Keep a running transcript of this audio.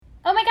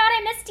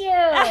missed you.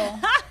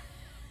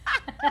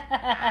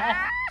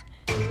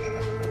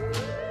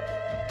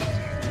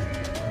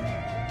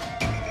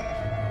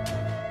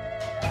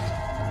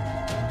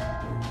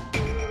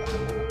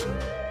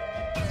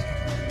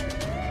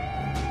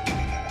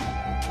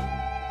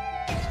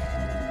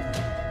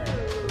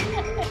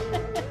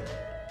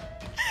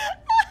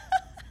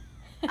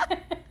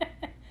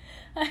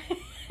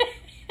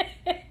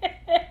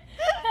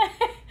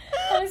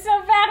 I'm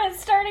so bad at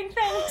starting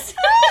things.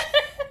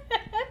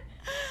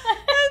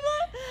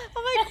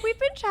 I'm like, we've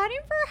been chatting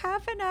for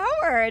half an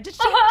hour. Did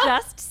she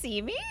just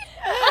see me?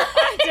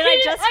 Did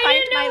I just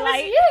find my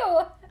light?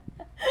 You.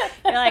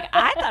 You're like,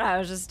 I thought I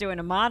was just doing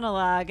a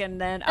monologue,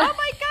 and then, oh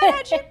my God,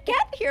 how'd you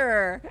get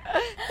here?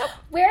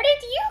 Where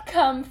did you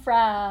come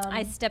from?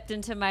 I stepped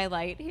into my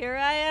light. Here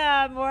I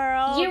am,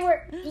 world.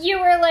 You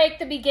were like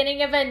the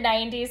beginning of a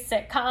 90s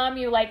sitcom.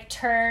 You like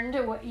turned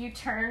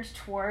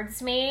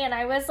towards me, and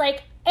I was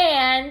like,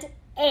 and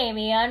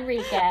Amy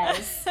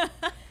Enriquez.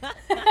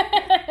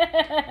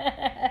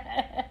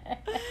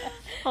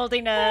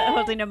 holding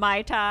a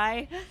Mai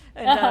Tai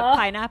and a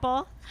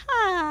pineapple.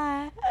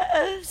 Hi.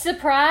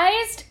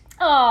 Surprised?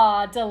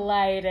 Aw,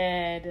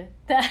 delighted.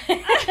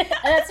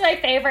 That's my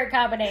favorite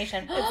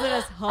combination. Isn't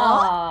this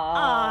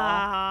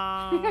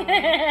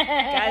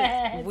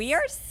Guys, we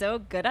are so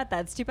good at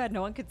that. It's too bad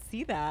no one could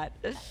see that.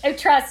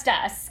 Trust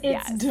us.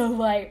 It's Yes.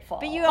 delightful.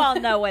 But you all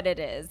know what it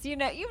is. You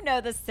know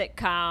the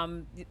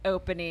sitcom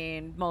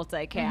opening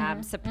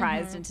multicam,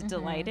 surprised into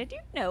delighted. You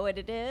know what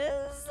it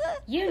is.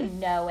 You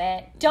know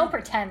it. Don't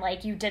pretend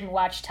like you didn't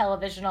watch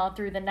television all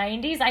through the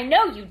 90s. I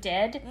know you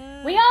did.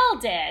 We all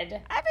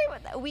did.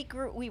 Everyone,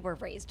 we were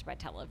raised by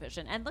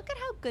television, and look at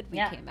how good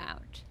we came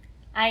out.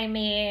 I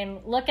mean,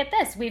 look at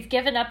this. We've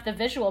given up the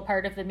visual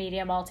part of the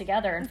medium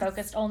altogether and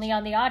focused only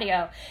on the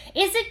audio.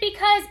 Is it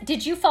because,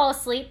 did you fall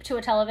asleep to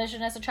a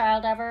television as a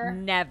child ever?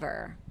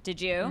 Never.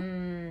 Did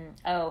you?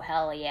 Oh,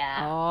 hell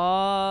yeah.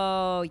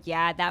 Oh,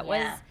 yeah. That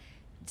was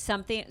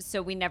something.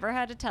 So we never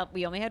had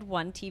we only had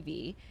one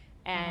TV.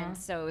 And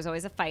so it was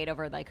always a fight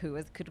over like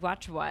who could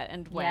watch what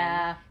and when.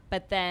 Yeah.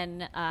 But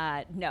then,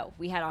 no,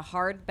 we had a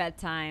hard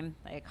bedtime,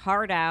 like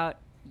hard out.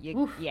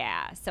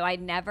 Yeah. So I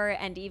never,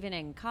 and even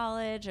in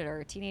college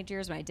or teenage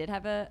years when I did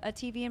have a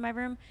TV in my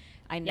room,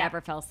 I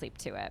never fell asleep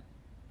to it.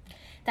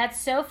 That's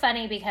so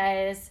funny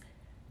because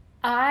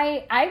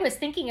I was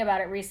thinking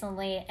about it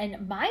recently,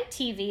 and my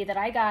TV that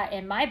I got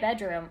in my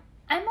bedroom,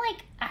 I'm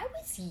like, I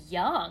was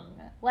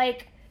young.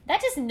 Like, that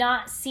does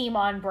not seem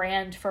on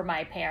brand for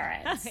my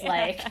parents.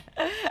 Like,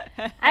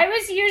 I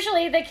was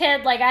usually the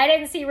kid, like, I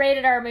didn't see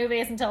rated R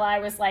movies until I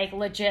was, like,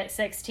 legit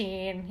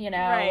 16, you know?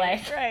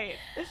 Right.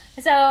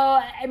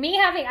 So,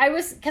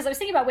 because I was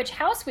thinking about which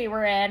house we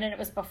were in, and it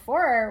was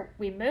before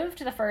we moved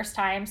the first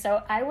time,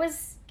 so I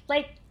was,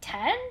 like,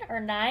 10 or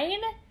 9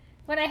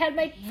 when I had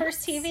my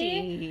first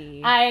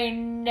TV. I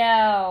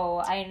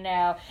know.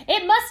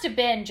 It must have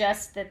been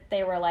just that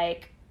they were,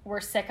 like, we're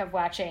sick of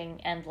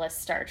watching endless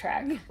Star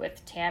Trek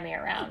with Tammy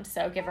around,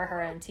 so give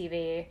her own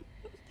TV.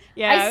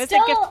 Yeah, it was a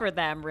gift for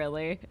them,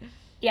 really.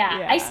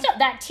 Yeah,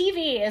 that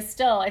TV is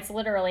still, it's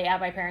literally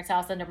at my parents'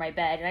 house under my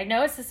bed, and I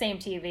know it's the same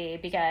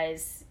TV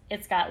because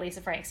it's got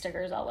Lisa Frank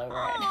stickers all over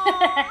it.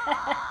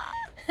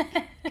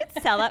 You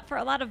could sell it for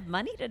a lot of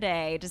money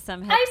today to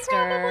some hipster. I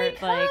probably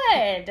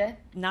could. Like,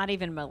 not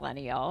even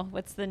millennial.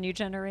 What's the new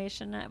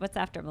generation? What's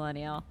after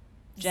millennial?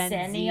 Gen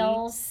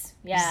Zennials. Z?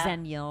 Yeah.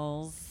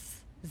 Zennials.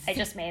 I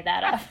just made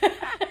that up.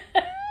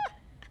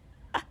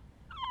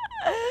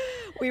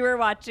 We were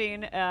watching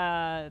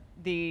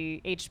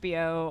the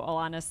HBO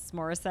Alanis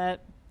Morissette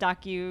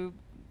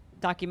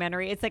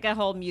documentary. It's like a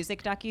whole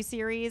music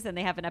docu-series, and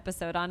they have an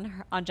episode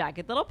on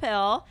Jagged Little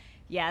Pill.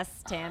 Yes,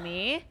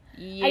 Tammy.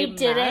 I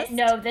didn't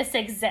know this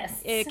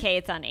exists. Okay,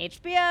 it's on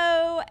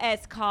HBO.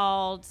 It's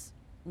called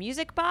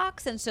Music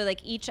Box, and so like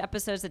each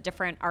episode is a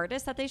different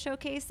artist that they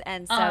showcase,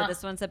 and so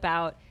this one's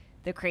about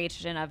the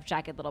creation of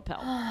Jagged Little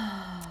Pill.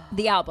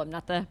 The album,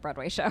 not the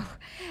Broadway show.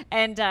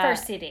 And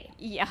first CD.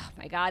 Yeah, oh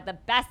my God, the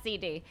best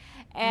CD.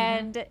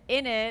 And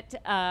in it,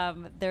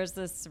 there's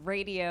this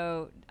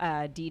radio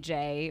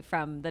DJ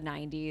from the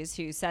 90s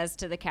who says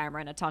to the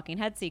camera in a talking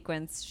head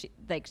sequence,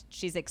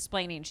 she's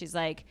explaining, she's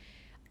like,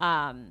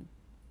 what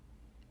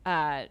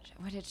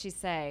did she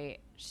say?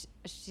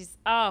 She's,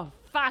 oh,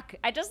 fuck,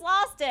 I just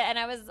lost it. And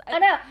I was, I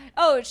know.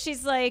 Oh,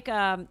 she's like,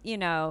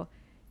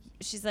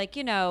 she's like,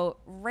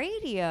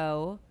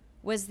 radio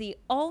was the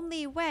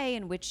only way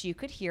in which you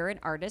could hear an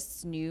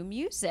artist's new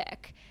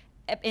music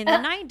in the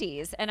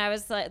 90s. And I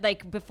was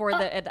like before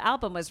the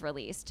album was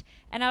released.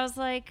 And I was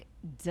like,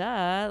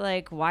 duh,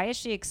 like, why is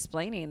she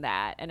explaining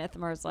that? And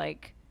Ithamar's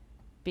like,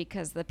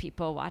 because the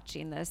people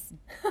watching this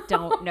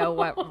don't know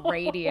what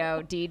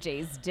radio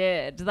DJs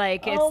did.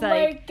 Like, it's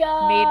like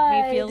made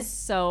me feel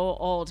so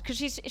old. Because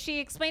she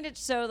explained it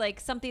so like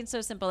something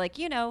so simple, like,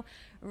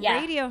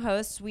 radio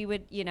hosts, we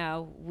would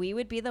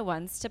be the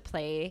ones to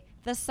play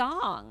the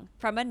song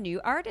from a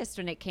new artist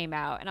when it came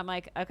out. And I'm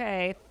like,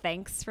 okay,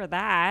 thanks for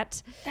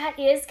that. That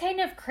is kind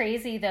of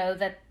crazy though,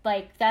 that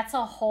like that's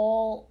a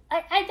whole,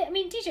 I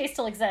mean, DJ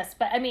still exists,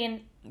 but I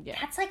mean, Yeah.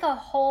 that's like a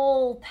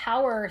whole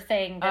power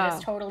thing that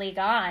is totally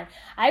gone.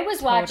 I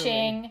was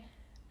watching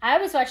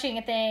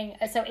a thing.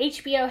 So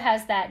HBO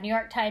has that New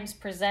York Times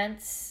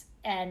Presents,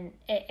 and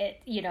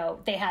it you know,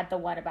 they had the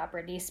one about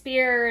Britney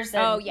Spears.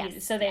 And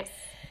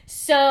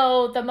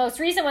so the most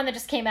recent one that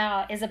just came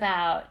out is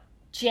about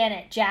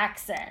Janet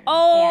Jackson.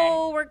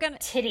 Oh, we're gonna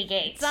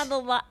Tittygate. It's on the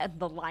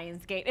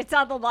Lionsgate. It's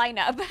on the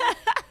lineup.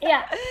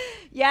 Yeah.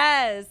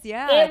 Yes.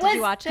 Yeah. Did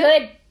you watch it?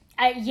 Good.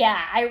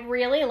 I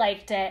really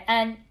liked it.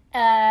 And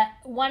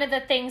one of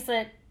the things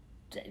that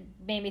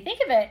made me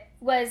think of it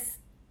was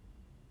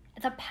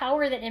the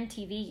power that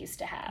MTV used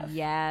to have.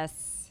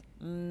 Yes.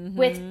 Mm-hmm.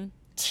 With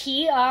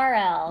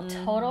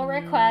TRL, Total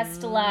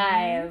Request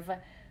Live,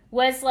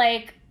 was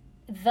like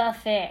the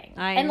thing.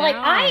 I know.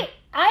 Like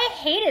I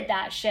hated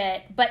that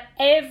shit, but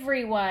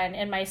everyone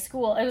in my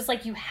school, it was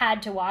like you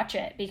had to watch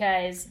it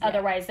because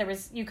otherwise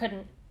you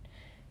couldn't,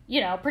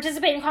 you know,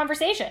 participate in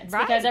conversations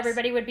because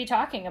everybody would be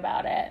talking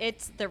about it.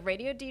 It's the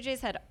radio DJs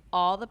had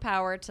all the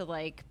power to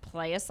like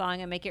play a song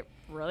and make it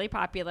really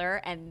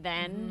popular, and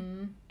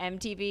then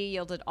MTV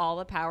yielded all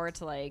the power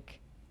to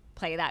like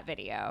play that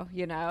video,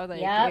 you know?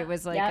 Like it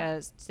was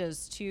like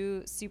those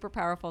two super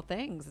powerful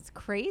things. It's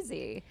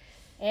crazy.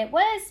 It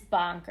was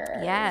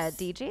bonkers. Yeah,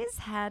 DJs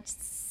had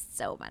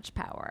so much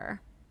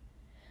power.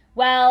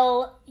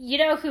 Well, you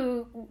know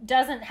who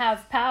doesn't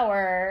have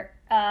power?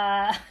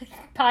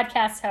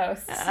 Podcast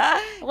hosts.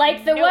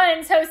 Like the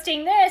ones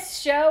hosting this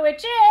show, which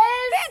is...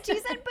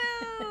 Banshees and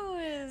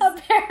Booze! A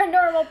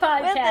paranormal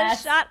podcast. With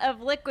a shot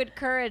of liquid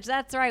courage.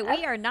 That's right.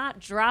 We are not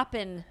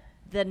dropping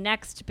the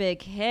next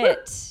big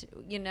hit,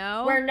 you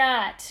know? We're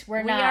not.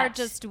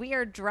 We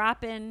are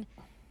dropping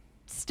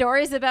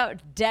stories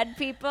about dead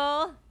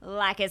people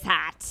like it's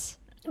hot.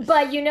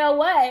 But you know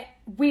what?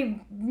 We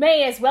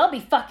may as well be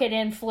fucking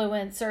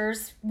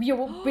influencers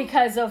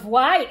because of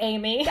why,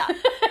 Amy?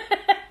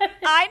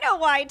 I know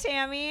why,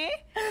 Tammy.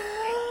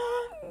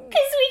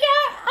 Because we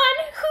got on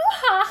Hoo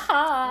Ha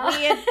Ha.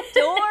 We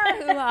adore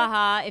Hoo Ha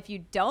Ha. If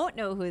you don't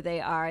know who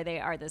they are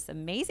this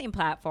amazing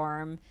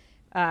platform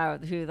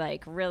who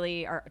like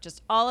really are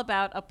just all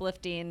about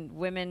uplifting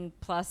women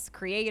plus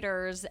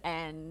creators.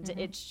 And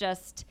it's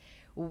just,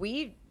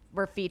 we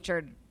were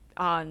featured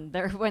on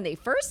their, when they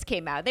first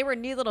came out, they were a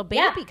new little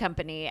baby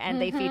company,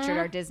 and they featured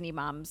our Disney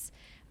Moms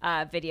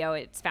video.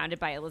 It's founded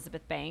by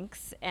Elizabeth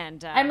Banks,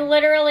 and I'm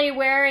literally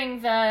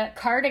wearing the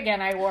cardigan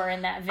I wore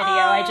in that video.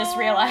 I just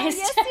realized.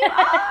 Yes, you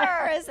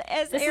are,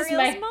 as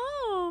Ariel's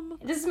mom.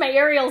 This is my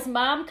Ariel's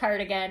mom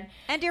cardigan,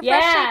 and your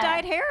freshly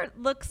dyed hair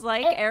looks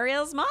like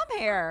Ariel's mom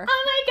hair.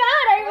 Oh my god!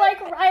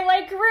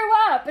 I grew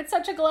up. It's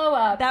such a glow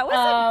up. That was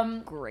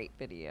a great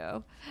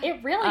video.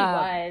 It really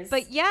was.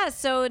 But yeah,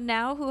 so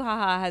now Hoo Ha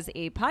Ha has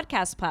a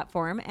podcast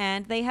platform,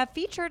 and they have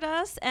featured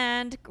us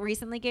and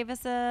recently gave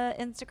us a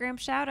Instagram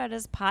shout out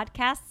as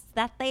podcasts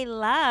that they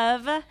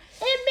love. It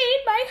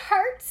made my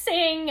heart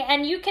sing.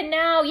 And you can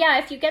now,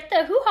 if you get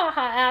the Hoo Ha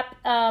Ha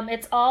app,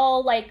 it's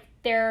all like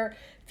their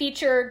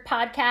featured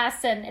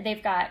podcasts, and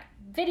they've got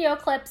video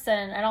clips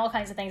and all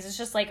kinds of things. It's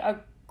just like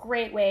a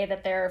great way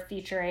that they're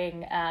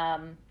featuring,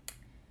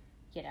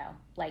 you know,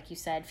 like you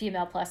said,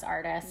 female plus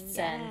artists.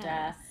 And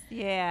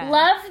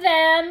love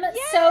them.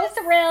 Yes. So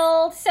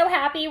thrilled, so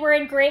happy. We're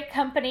in great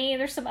company.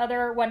 There's some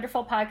other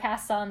wonderful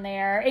podcasts on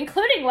there,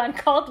 including one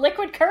called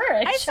Liquid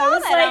Courage. I saw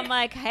that. Like, I'm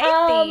like, hey,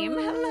 Theme.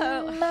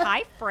 Hello.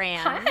 Hi,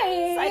 friends.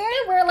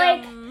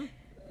 Hi.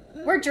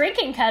 We're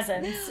drinking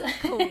cousins.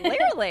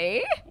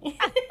 Clearly.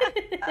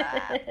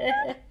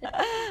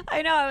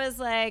 I know. I was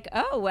like,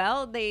 oh,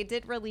 well, they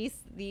did release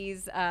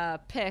these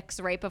pics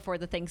right before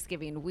the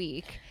Thanksgiving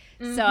week.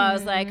 So I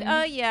was like,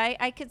 oh, yeah,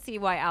 I could see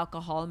why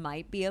alcohol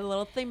might be a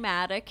little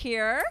thematic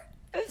here.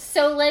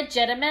 So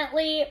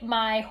legitimately,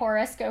 my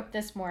horoscope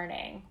this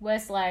morning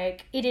was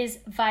like, it is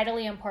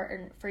vitally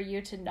important for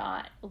you to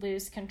not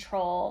lose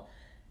control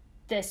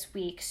this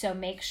week. So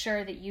make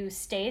sure that you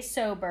stay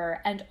sober.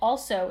 And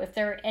also, if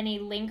there are any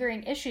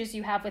lingering issues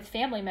you have with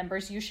family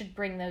members, you should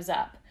bring those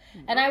up.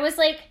 And I was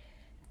like,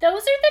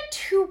 those are the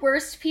two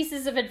worst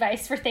pieces of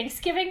advice for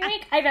Thanksgiving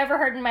week I've ever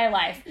heard in my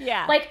life.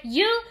 Yeah. Like,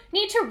 you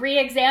need to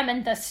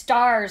re-examine the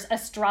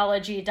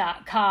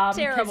starsastrology.com.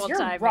 Terrible you're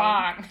timing.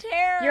 Wrong.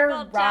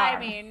 Terrible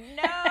timing.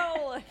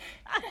 No.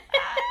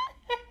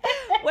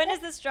 When is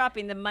this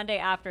dropping? The Monday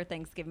after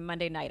Thanksgiving,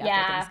 Monday night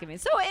after Thanksgiving.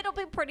 So it'll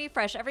be pretty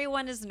fresh.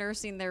 Everyone is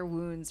nursing their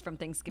wounds from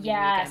Thanksgiving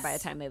weekend by the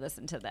time they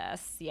listen to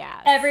this.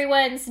 Yes.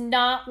 Everyone's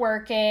not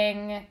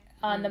working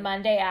on the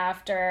Monday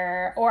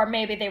after, or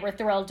maybe they were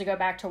thrilled to go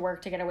back to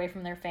work to get away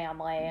from their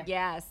family.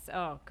 Yes.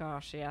 Oh,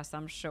 gosh, yes,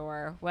 I'm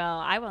sure. Well,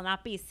 I will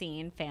not be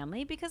seeing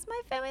family because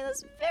my family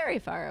lives very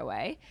far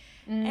away.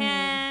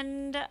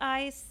 And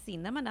I've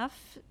seen them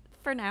enough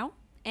for now.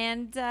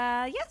 And so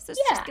it's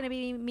just going to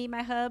be me,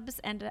 my hubs,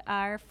 and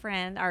our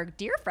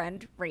dear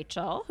friend,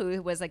 Rachel, who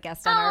was a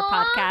guest on our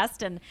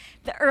podcast in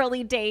the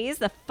early days,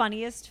 the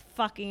funniest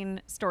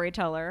fucking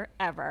storyteller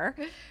ever,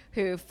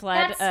 who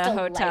fled a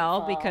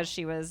hotel because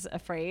she was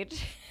afraid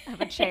of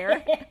a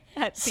chair.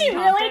 She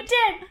really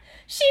did.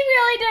 She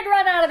really did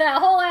run out of that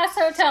whole ass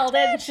hotel,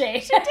 didn't she?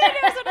 She did.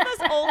 It was one of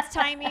those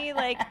old-timey,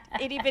 like,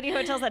 itty-bitty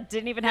hotels that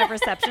didn't even have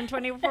reception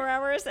 24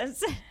 hours. And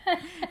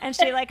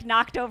she, like,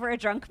 knocked over a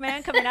drunk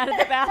man coming out of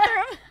the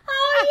bathroom.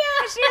 Oh,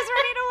 yeah. She was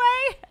running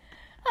away.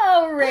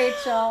 Oh,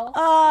 Rachel.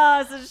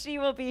 Oh, so she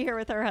will be here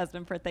with her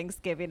husband for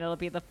Thanksgiving. It'll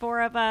be the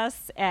four of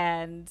us.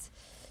 And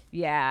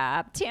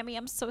yeah, Tammy,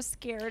 I'm so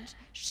scared.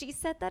 She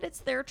said that it's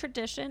their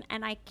tradition,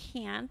 and I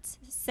can't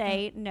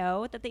say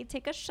no, that they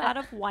take a shot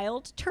of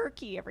wild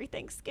turkey every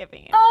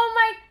Thanksgiving. Oh,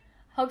 my.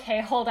 Okay,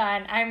 hold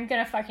on. I'm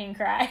going to fucking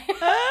cry.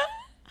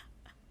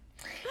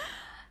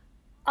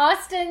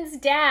 Austin's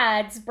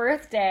dad's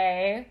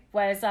birthday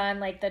was on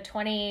like the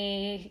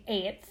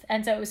 28th,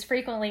 and so it was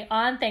frequently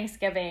on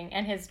Thanksgiving,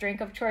 and his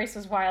drink of choice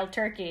was wild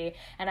turkey,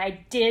 and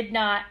I did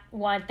not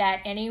want that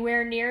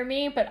anywhere near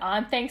me, but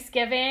on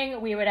Thanksgiving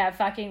we would have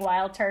fucking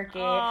wild turkey.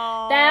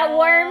 Aww. That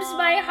warms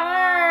my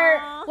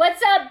heart.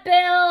 What's up,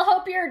 Bill?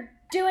 Hope you're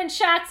doing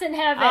shots in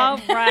heaven. All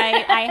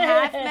right. I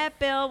have met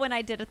Bill when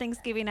I did a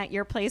Thanksgiving at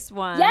your place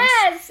once.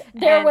 Yes,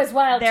 there was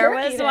wild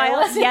turkey.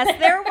 Yes,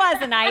 there was,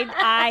 and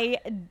I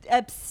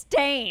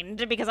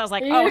abstained because I was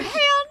like, oh hell no.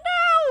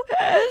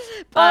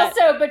 But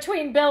also,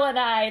 between Bill and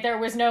I, there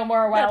was no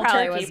more wild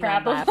turkey.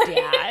 Probably.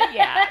 Left.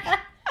 Yeah.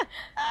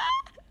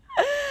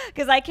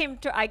 Because I came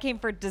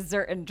for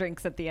dessert and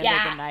drinks at the end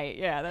of the night.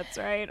 Yeah, that's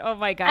right. Oh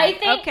my god.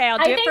 Okay, I'll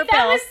do it for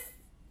Bill.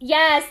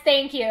 Yes,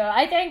 thank you.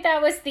 I think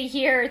that was the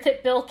year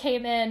that Bill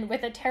came in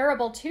with a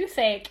terrible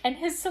toothache, and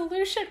his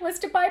solution was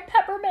to buy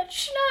peppermint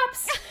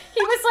schnapps. He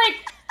was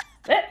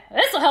like,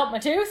 this will help my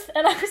tooth.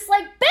 And I was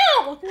like,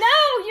 Bill,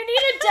 no, you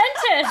need a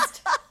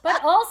dentist.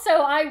 But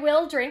also, I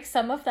will drink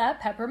some of that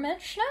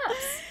peppermint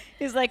schnapps.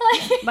 He's like,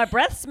 my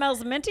breath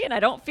smells minty and I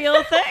don't feel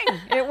a thing.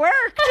 It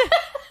worked.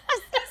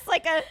 It's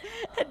like a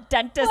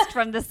dentist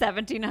from the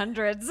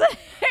 1700s.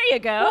 There you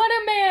go. What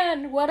a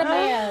man. What a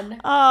man.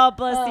 Oh,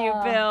 bless you,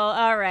 Bill.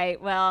 All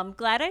right. Well, I'm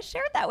glad I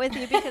shared that with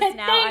you because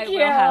now I will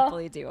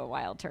happily do a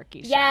wild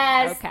turkey shot.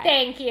 Yes,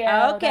 thank you.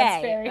 Okay.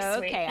 That's very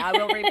sweet. Okay, I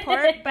will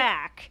report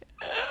back.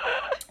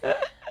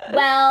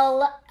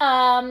 Well,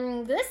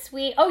 this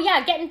week,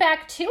 getting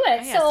back to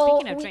it. Oh, yeah, so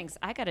speaking of drinks,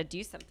 I got to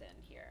do something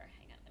here.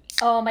 Hang on.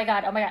 Let me... Oh my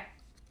God.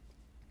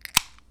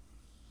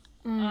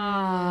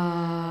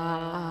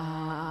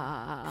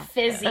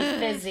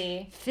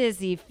 Fizzy.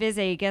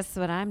 Guess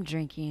what I'm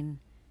drinking?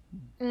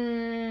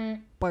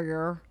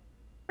 Burger.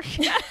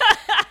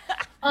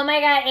 Oh my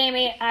God,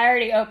 Amy, I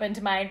already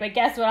opened mine, but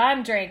guess what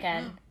I'm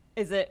drinking?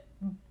 Is it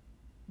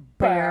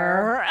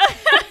beer?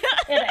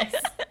 It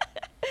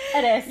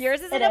is.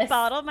 Yours is in a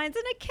bottle, mine's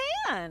in a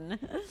can.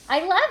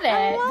 I love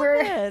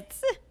it.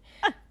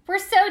 We're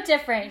so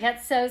different,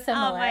 yet so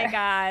similar. Oh my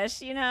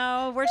gosh.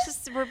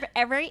 We're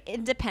very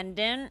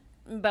independent,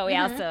 but we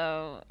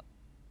also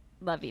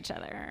love each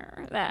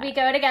other. We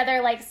go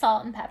together like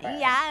salt and pepper.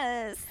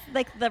 Yes.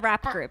 Like the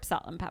rap group,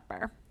 Salt and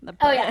Pepper.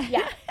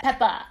 Yeah.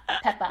 Peppa.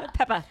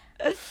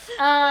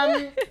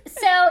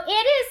 So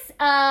it is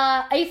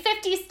a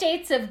 50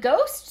 States of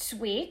Ghosts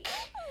week.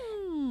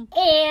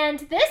 And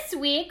this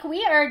week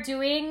we are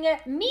doing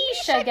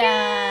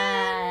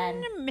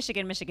Michigan.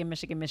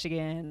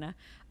 Michigan.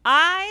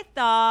 I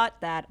thought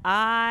that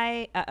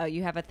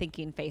you have a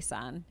thinking face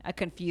on. A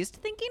confused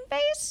thinking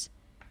face?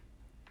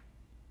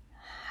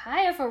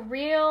 I have a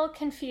real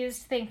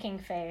confused thinking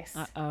face.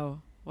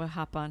 Uh-oh. What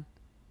hop on?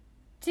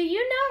 Do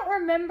you not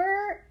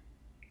remember?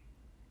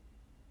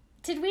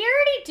 Did we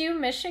already do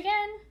Michigan?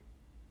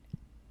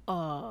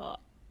 I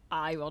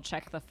will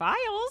check the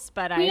files,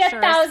 but we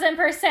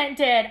 1,000%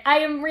 did. I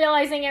am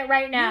realizing it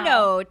right now.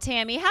 No,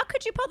 Tammy, how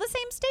could you pull the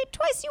same state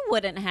twice? You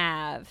wouldn't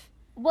have.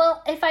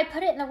 Well, if I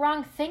put it in the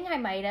wrong thing, I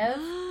might have.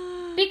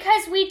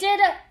 Because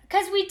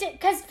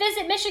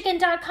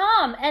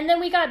visitmichigan.com, and then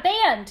we got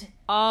banned.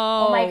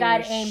 Oh my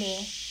God, Amy.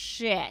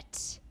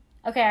 Shit.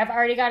 Okay, I've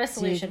already got a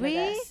solution for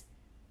this.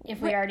 If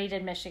we already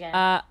did Michigan.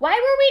 Why were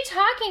we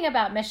talking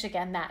about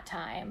Michigan that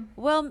time?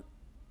 Well,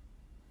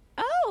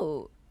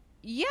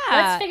 yeah.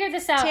 Let's figure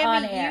this out Tammy,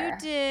 on air. You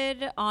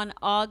did on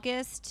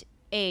August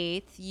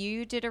 8th,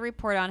 you did a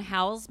report on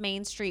Howell's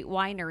Main Street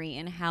Winery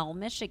in Howell,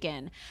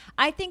 Michigan.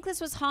 I think this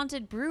was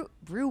haunted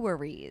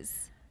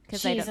breweries.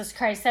 Jesus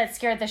Christ, that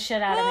scared the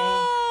shit out of me.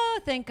 Oh,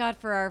 thank God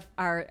for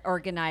our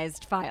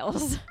organized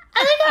files.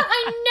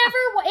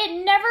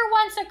 It never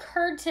once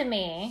occurred to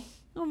me.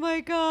 Oh my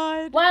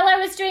God. While I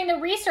was doing the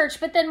research,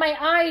 but then my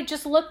eye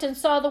just looked and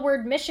saw the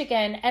word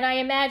Michigan, and I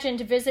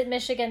imagined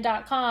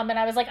visitmichigan.com, and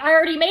I was like, I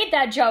already made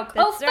that joke.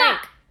 That's right.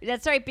 Fuck.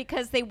 That's right,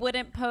 because they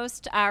wouldn't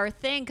post our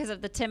thing because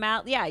of the Tim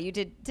Allen. Yeah, you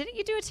did. Didn't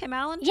you do a Tim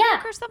Allen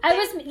joke or something?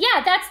 That's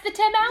the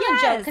Tim Allen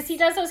joke because he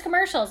does those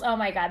commercials. Oh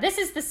my God, this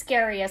is the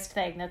scariest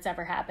thing that's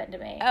ever happened to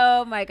me.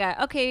 Oh my God.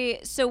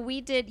 Okay, so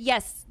we did.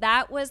 Yes,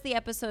 that was the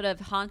episode of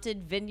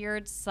Haunted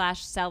Vineyards /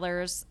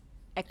 Cellars,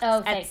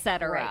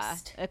 etc.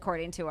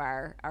 According to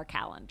our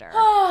calendar.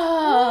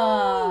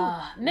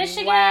 Oh,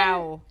 Michigan.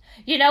 Wow.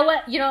 You know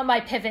what? You know what my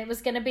pivot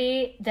was going to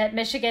be? That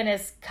Michigan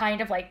is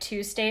kind of like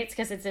two states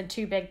because it's in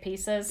two big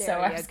pieces. So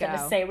I was going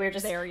to say we're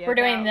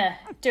doing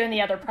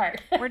the other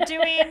part. We're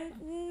doing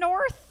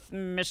North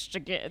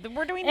Michigan.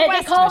 We're doing the They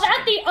West call Michigan.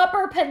 that the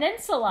Upper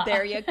Peninsula.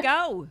 There you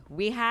go.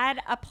 We had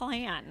a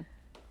plan.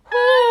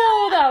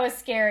 Ooh, that was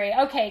scary.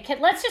 Okay,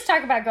 let's just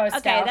talk about Ghost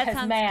Okay, now, that 'cause,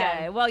 sounds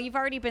man, good. Well, you've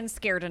already been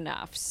scared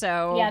enough,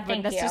 so Yeah,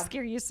 thank let's you. just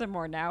scare you some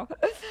more now. Who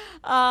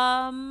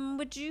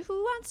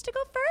wants to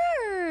go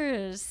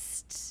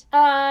first?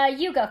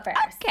 you go first.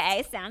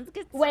 Okay, sounds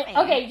good. to Wait, me.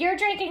 okay, you're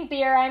drinking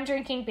beer, I'm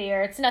drinking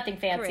beer. It's nothing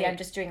fancy. Great. I'm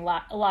just doing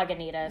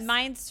Lagunitas.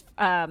 Mine's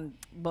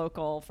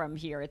local from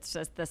here. It's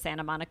just the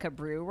Santa Monica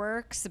Brew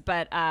Works,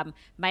 but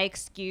my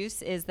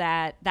excuse is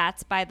that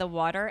that's by the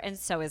water, and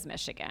so is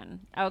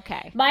Michigan.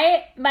 Okay.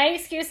 My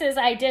excuse is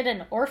I did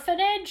an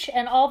orphanage,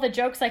 and all the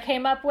jokes I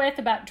came up with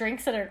about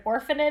drinks at an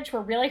orphanage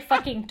were really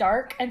fucking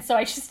dark, and so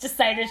I just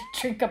decided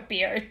to drink a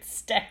beer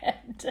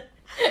instead.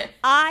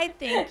 I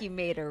think you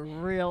made a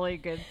really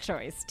good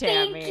choice,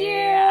 Tammy. Thank you.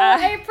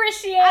 I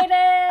appreciate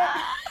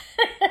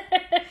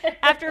it.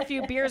 After a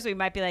few beers, we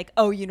might be like,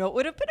 oh, it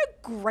would have been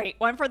a great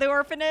one for the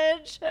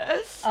orphanage.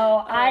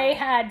 Oh, I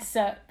had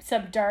some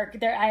dark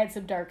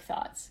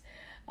thoughts.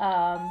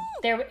 I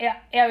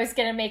was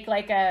gonna make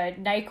like a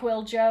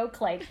NyQuil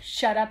joke, like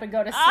shut up and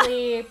go to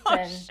sleep,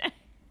 and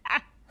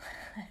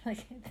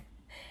like,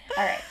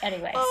 all right.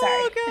 Anyway, sorry.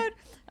 Oh, good.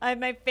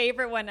 My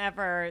favorite one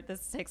ever,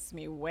 this takes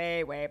me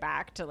way, way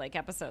back to like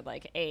episode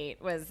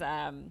 8, was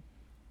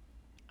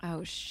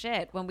oh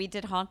shit, when we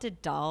did Haunted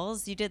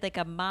Dolls, you did like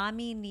a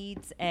mommy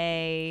needs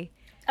a...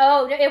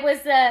 Oh, it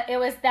was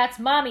that's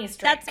mommy's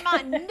drink.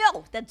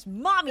 That's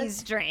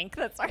mommy's drink.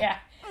 That's right. Yeah.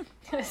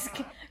 It was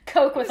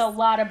Coke with a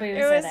lot of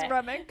booze It was in it.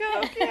 rum and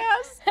Coke,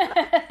 yes.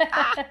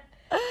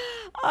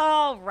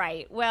 All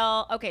right.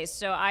 Well, okay,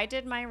 so I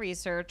did my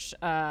research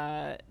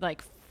about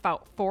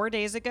 4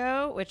 days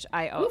ago, which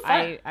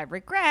I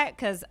regret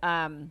because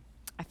I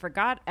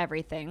forgot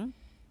everything.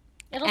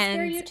 It'll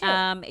scare you too.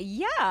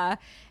 Yeah.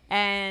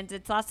 And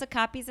it's lots of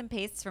copies and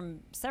pastes from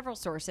several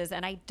sources.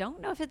 And I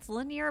don't know if it's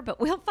linear, but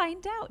we'll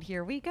find out.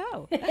 Here we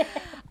go.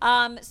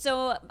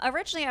 So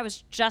originally I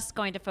was just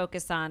going to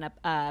focus on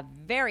a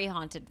very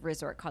haunted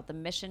resort called the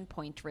Mission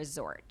Point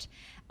Resort,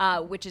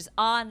 which is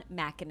on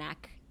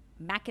Mackinac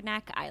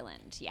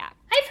Island. Yeah.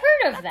 I've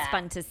heard of That's that.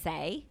 fun to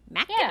say.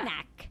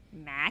 Mackinac.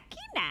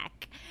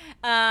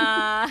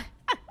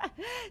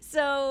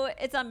 So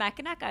it's on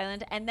Mackinac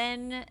Island, and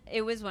then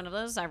it was one of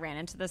those, I ran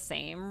into the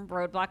same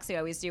roadblocks I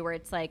always do, where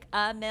it's like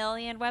a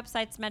million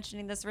websites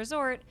mentioning this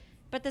resort,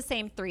 but the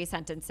same 3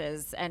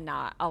 sentences and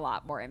not a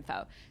lot more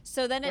info.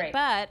 So then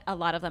but a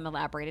lot of them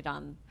elaborated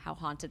on how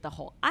haunted the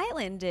whole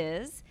island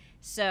is.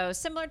 So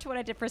similar to what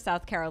I did for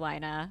South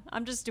Carolina,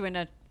 I'm just doing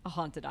a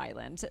haunted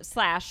island /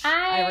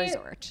 a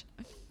resort.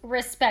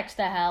 Respect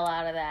the hell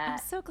out of I'm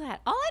that. so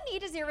glad. All I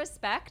need is your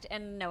respect,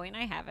 and knowing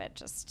I have it,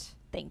 just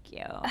thank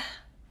you.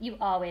 You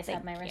always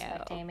have my Thank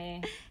respect, you.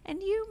 Amy.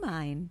 And you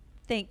mine.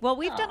 Well,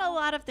 we've done a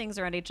lot of things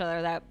around each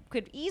other that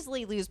could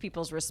easily lose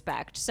people's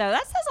respect. So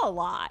that says a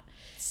lot.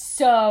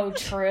 So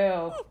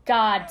true.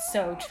 God,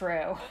 so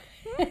true.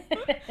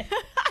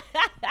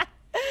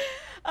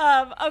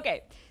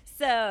 Okay.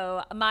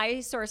 So my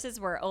sources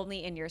were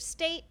Only in Your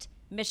State,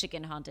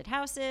 Michigan Haunted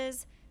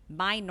Houses,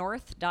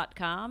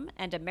 mynorth.com,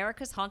 and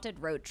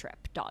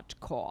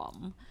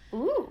americashauntedroadtrip.com.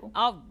 Ooh.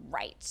 All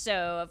right.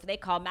 So if they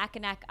call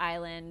Mackinac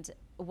Island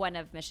one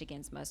of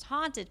Michigan's most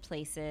haunted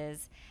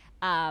places,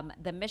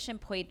 the Mission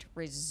Point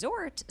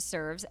Resort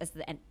serves as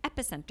an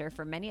epicenter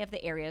for many of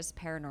the area's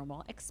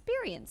paranormal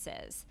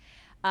experiences.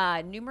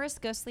 Numerous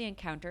ghostly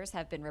encounters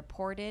have been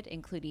reported,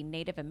 including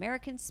Native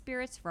American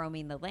spirits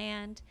roaming the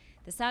land,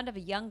 the sound of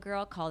a young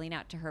girl calling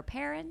out to her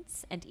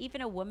parents, and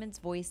even a woman's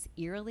voice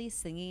eerily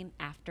singing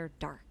after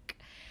dark.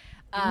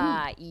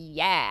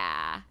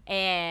 Yeah.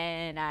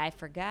 And I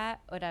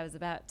forgot what I was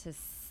about to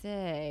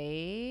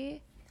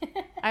say.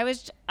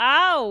 What's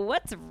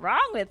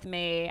wrong with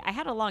me? I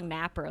had a long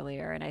nap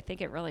earlier, and I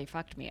think it really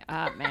fucked me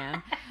up,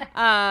 man.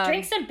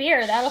 Drink some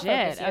beer. That'll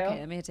focus you.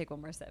 Okay, let me take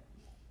one more sip.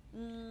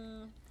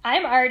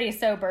 I'm already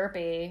so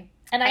burpy.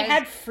 And I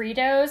had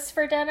Fritos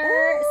for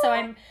dinner, so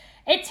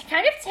it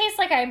kind of tastes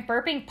like I'm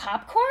burping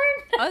popcorn.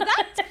 Oh,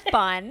 that's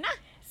fun.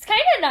 It's kind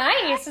of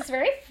nice. It's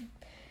very,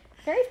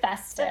 very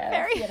festive,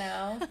 you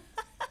know.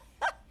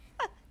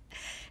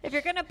 If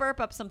you're gonna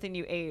burp up something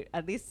you ate,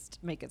 at least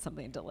make it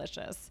something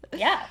delicious.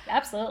 Yeah,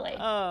 absolutely.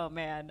 Oh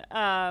man.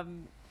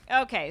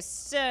 Okay,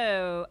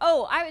 so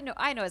I know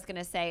I was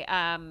gonna say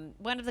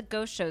one of the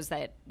ghost shows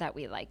that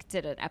we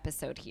did an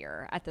episode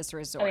here at this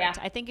resort. Oh, yeah.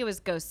 I think it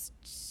was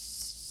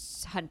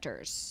Ghost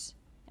Hunters.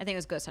 All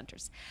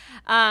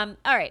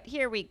right,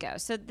 here we go.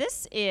 So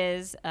this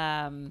is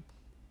Wow.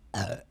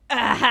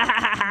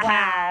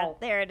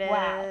 there it is.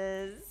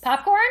 Wow.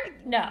 Popcorn?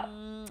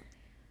 No.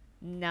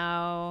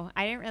 No,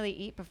 I didn't really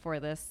eat before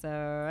this,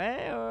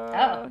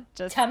 so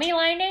just tummy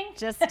lining.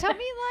 Just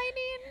tummy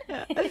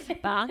lining.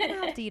 But I'm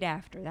gonna have to eat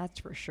after. That's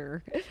for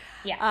sure.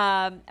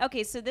 Yeah.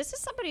 Okay, so this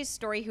is somebody's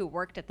story who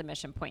worked at the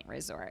Mission Point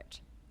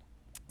Resort.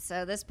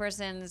 So this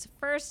person's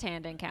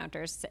firsthand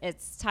encounters,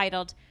 it's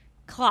titled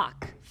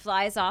 "Clock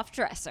Flies Off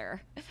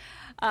Dresser."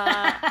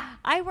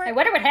 I wonder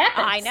what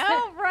happens. I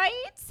know,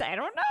 right? I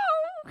don't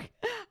know.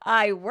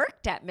 I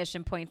worked at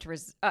Mission Point.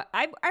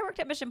 I worked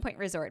at Mission Point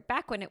Resort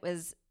back when it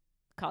was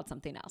called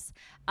something else.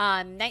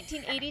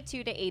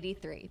 1982 to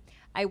 83.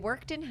 I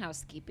worked in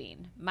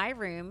housekeeping. My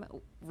room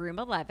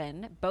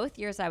 11. Both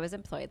years I was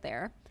employed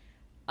there.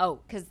 Oh,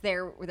 because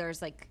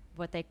there's like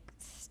what they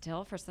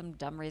still for some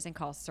dumb reason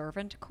call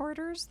servant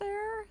quarters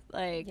there.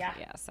 Like,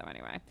 yeah. So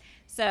anyway,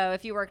 so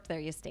if you worked there,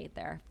 you stayed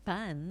there.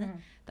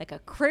 Fun, like a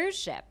cruise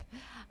ship.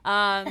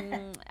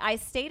 I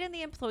stayed in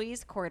the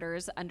employees'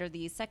 quarters under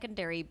the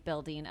secondary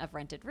building of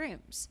rented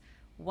rooms.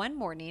 One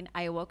morning,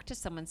 I awoke to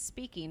someone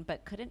speaking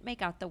but couldn't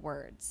make out the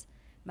words.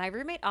 My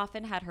roommate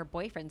often had her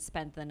boyfriend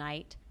spend the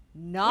night.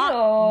 Not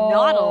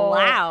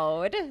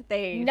allowed.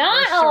 They not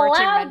were sure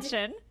allowed. To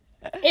mention.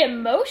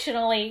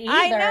 Emotionally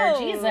either. I know.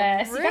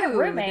 Jesus, rude. You got a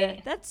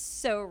roommate. That's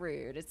so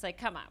rude. It's like,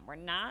 come on, we're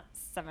not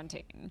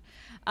 17.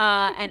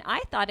 And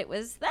I thought it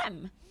was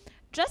them.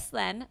 Just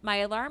then, my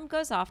alarm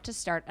goes off to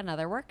start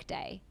another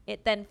workday.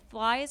 It then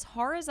flies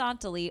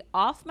horizontally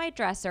off my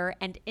dresser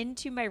and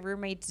into my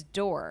roommate's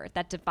door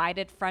that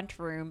divided front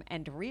room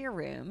and rear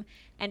room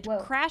and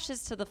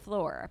crashes to the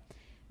floor.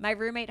 My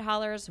roommate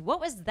hollers, "What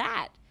was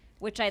that?"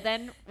 Which I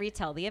then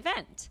retell the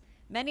event.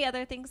 Many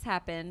other things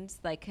happened,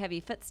 like heavy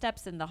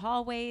footsteps in the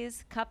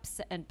hallways, cups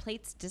and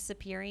plates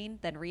disappearing,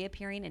 then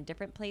reappearing in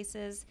different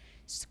places,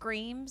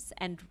 screams,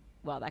 and,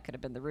 well, that could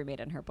have been the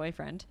roommate and her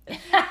boyfriend. And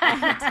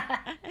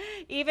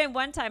even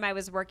one time I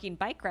was working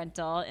bike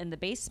rental in the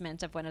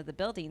basement of one of the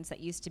buildings that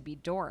used to be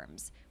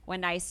dorms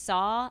when I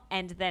saw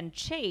and then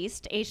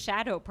chased a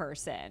shadow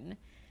person.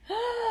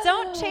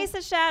 Don't chase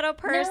a shadow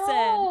person.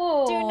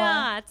 No. Do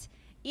not.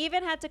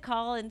 Even had to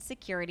call in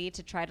security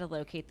to try to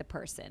locate the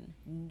person.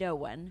 No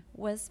one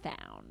was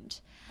found.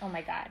 Oh,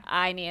 my God.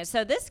 I knew.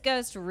 So this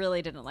ghost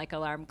really didn't like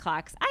alarm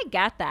clocks. I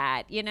get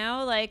that. You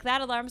know, like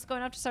that alarm's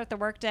going off to start the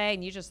workday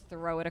and you just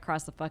throw it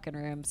across the fucking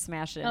room,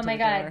 smash it into the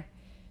door. Oh, my God.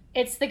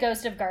 It's the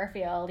ghost of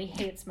Garfield. He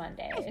hates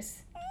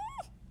Mondays.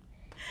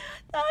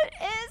 That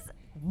is...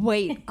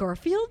 Wait,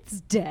 Garfield's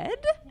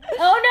dead? Oh,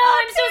 no,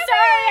 I'm so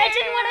sorry. I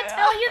didn't want to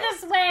tell you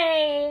this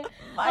way.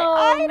 My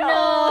idol.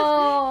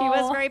 No. He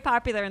was very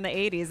popular in the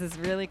 80s. This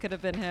really could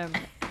have been him.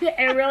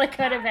 It really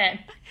could have been.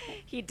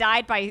 He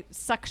died by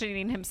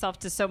suctioning himself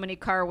to so many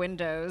car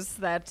windows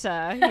that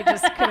he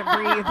just couldn't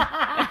breathe.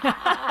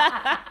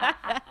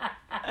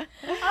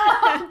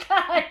 Oh,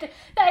 God.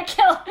 That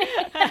killed me.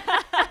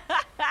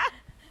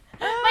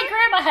 My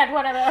grandma had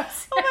one of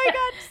those. Oh, my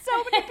God. So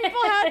many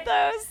people had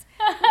those.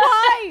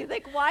 Why?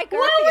 Like, why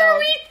Garfield?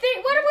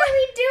 What were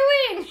we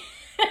doing?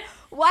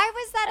 Why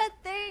was that a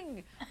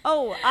thing?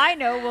 Oh, I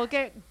know. We'll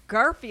get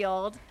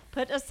Garfield,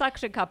 put a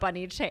suction cup on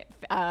each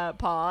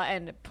paw,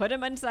 and put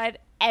him inside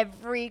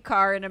every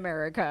car in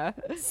America.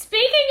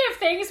 Speaking of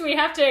things we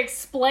have to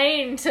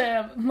explain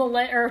to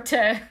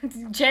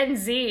Gen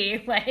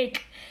Z,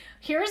 like,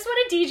 here's what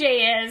a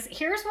DJ is.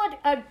 Here's what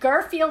a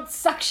Garfield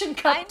suction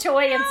cup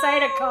toy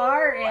inside a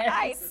car is.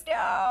 I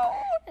know.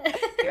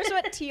 Here's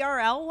what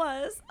TRL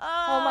was.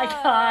 Oh my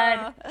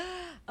God.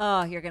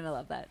 Oh, you're going to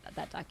love that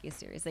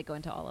docuseries. They go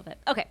into all of it.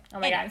 Okay. Oh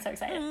my God, I'm so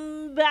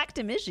excited. Back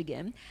to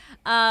Michigan.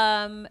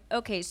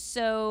 Okay,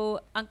 so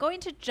I'm going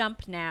to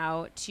jump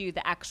now to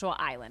the actual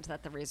island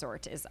that the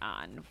resort is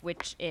on,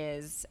 which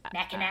is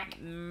Mackinac.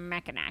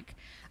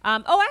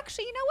 Oh,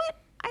 actually, you know what?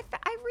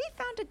 I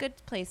re-found a good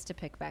place to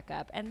pick back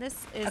up, and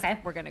this is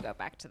we're going to go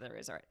back to the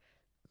resort.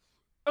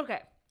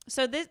 Okay,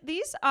 so this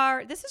is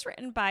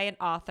written by an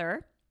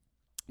author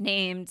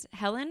named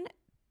Helen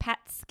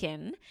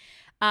Patskin.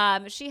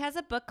 She has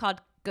a book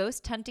called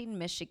Ghost Hunting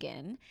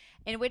Michigan,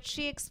 in which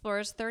she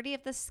explores 30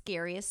 of the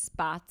scariest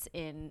spots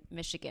in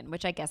Michigan,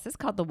 which I guess is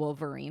called the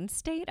Wolverine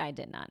State. I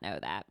did not know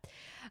that.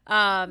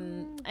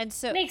 And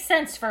so makes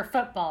sense for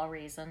football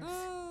reasons.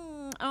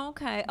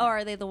 Okay. Oh,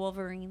 are they the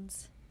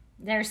Wolverines?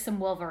 There's some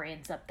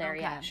Wolverines up there.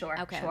 Okay. Yeah, sure.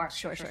 Okay.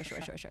 Sure.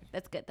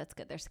 That's good.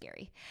 They're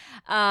scary.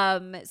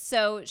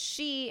 So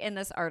she, in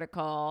this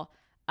article,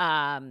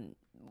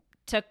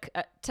 took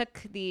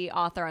the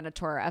author on a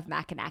tour of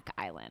Mackinac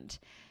Island.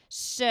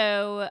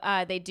 So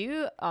they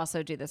do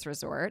also do this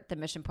resort, the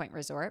Mission Point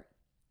Resort.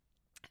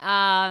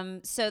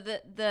 So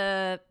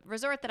the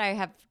resort that I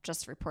have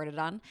just reported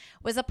on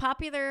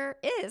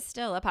is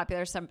still a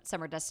popular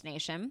summer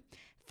destination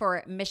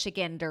for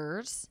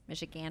Michiganders,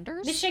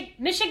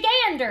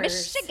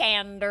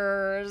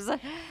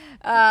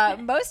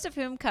 most of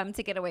whom come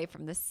to get away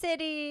from the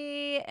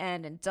city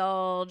and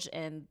indulge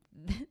in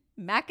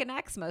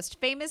Mackinac's most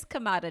famous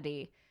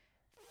commodity,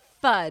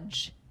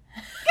 fudge.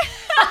 I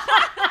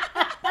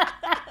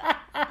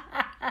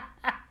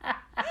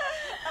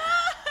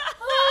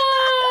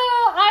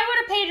would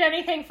have paid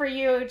anything for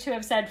you to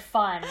have said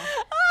fun.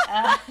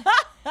 I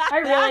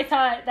really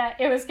thought that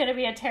it was going to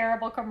be a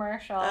terrible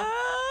commercial.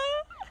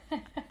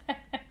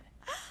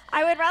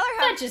 I would rather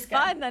have Fudge is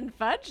fun good. than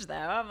fudge, though.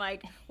 I'm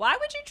like, why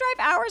would you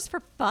drive hours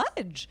for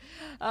fudge?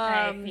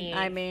 I mean,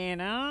 I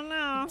don't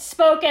know.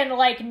 Spoken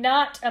like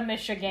not a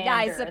Michigander. Yeah,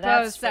 I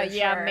suppose so. That's for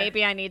Yeah, sure.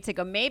 maybe I need to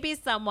go. Maybe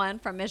someone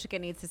from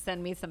Michigan needs to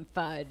send me some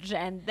fudge,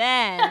 and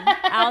then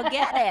I'll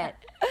get it.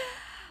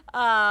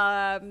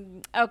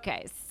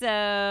 Okay,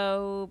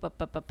 so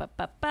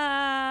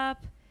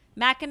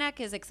Mackinac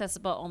is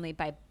accessible only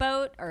by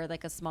boat or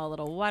like a small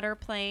little water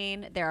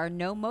plane. There are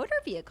no motor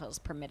vehicles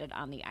permitted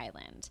on the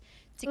island.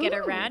 To get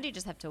around, you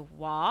just have to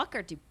walk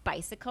or do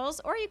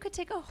bicycles, or you could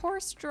take a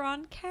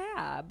horse-drawn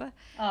cab.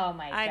 Oh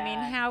my god! I mean,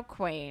 how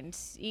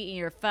quaint. Eating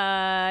your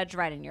fudge,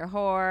 riding your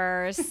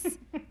horse.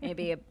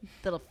 Maybe a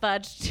little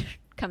fudge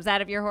comes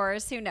out of your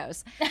horse. Who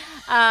knows?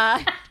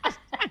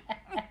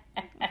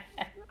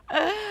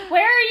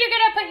 Where are you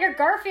gonna put your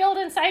Garfield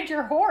inside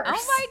your horse?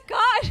 Oh my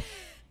god!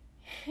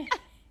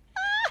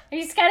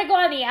 You just gotta go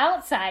on the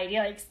outside. You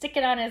like stick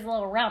it on his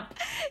little rump.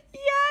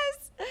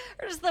 Yes,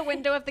 or just the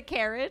window of the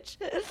carriage.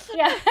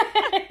 Yeah.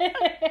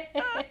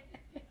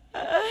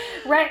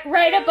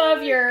 right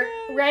above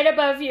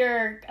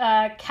your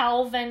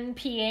Calvin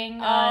peeing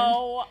on.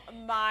 Oh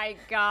my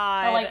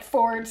god! Or like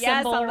Ford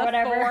symbol on or the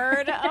whatever.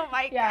 Ford. Oh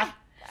my Yeah. god!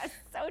 That's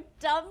so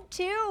dumb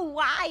too.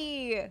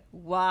 Why?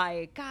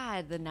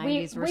 God, the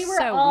 90s were we were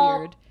so all,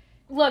 weird.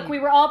 Look, we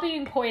were all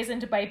being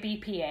poisoned by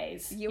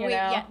BPAs. You know?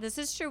 Yeah, this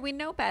is true. We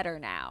know better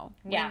now.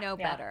 We know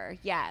better.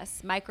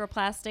 Yes,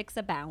 microplastics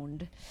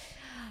abound.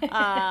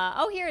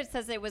 Here it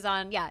says it was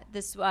on,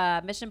 this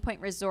Mission Point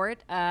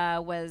Resort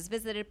was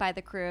visited by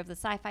the crew of the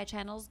Sci-Fi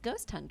Channel's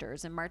Ghost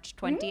Hunters in March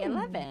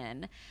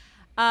 2011.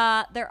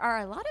 There are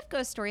a lot of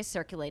ghost stories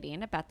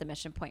circulating about the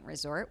Mission Point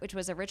Resort, which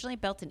was originally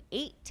built in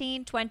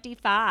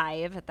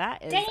 1825.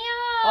 That is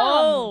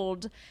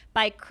old,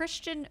 by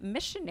Christian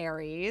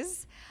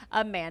missionaries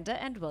Amanda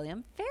and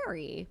William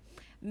Ferry.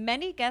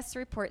 Many guests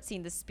report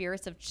seeing the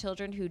spirits of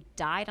children who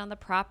died on the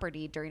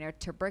property during a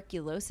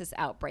tuberculosis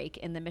outbreak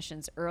in the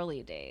mission's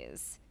early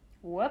days.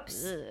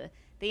 Whoops. Ugh.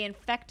 The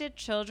infected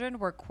children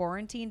were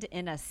quarantined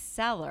in a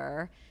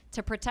cellar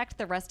to protect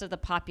the rest of the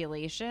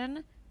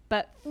population,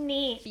 but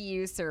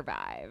few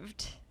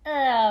survived.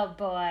 Oh,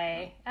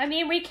 boy. I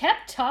mean, we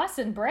kept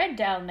tossing bread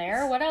down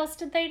there. What else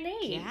did they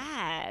need?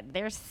 God,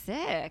 they're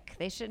sick.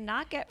 They should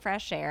not get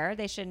fresh air.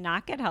 They should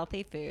not get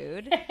healthy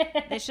food.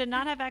 They should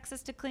not have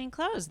access to clean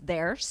clothes.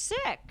 They're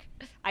sick.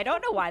 I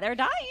don't know why they're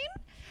dying.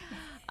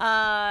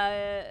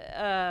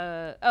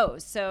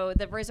 So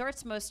the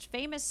resort's most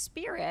famous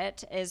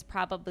spirit is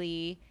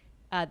probably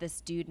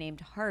this dude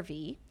named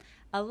Harvey,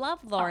 a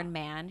lovelorn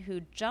man who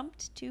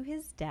jumped to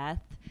his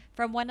death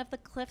from one of the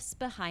cliffs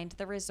behind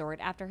the resort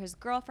after his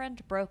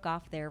girlfriend broke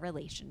off their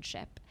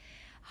relationship.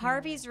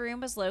 Harvey's room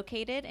was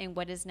located in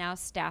what is now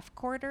staff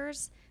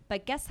quarters,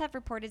 but guests have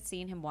reported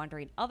seeing him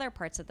wandering other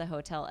parts of the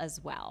hotel as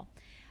well.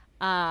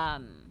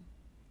 The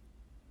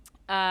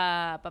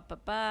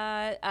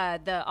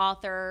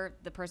author,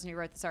 the person who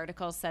wrote this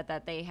article, said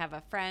that they have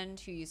a friend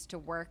who used to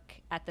work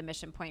at the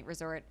Mission Point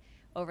Resort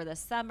over the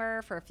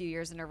summer for a few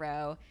years in a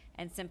row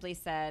and simply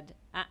said,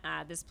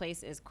 this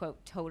place is,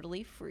 quote,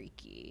 totally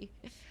freaky.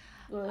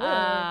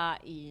 Yeah.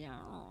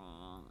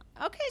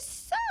 Okay,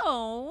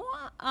 so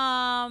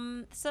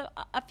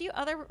a few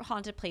other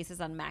haunted places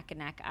on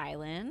Mackinac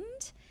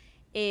Island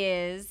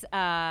is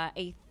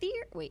a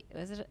theater. Wait,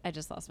 was it? I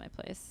just lost my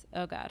place.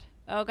 Oh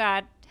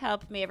God,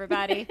 help me,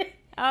 everybody.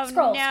 Oh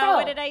Scroll.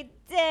 What did I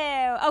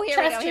do? Oh,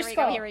 here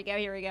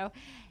we go.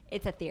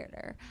 It's a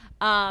theater.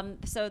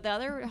 So the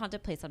other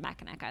haunted place on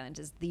Mackinac Island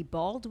is the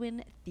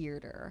Baldwin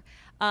Theater.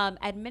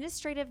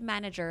 Administrative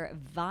manager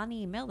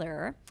Vonnie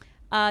Miller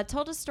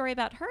told a story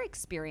about her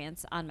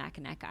experience on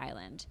Mackinac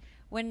Island.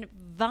 When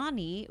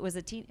Vonnie was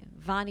a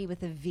Vonnie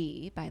with a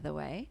V, by the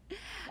way.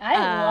 I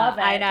love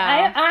it. I know.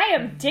 I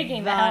am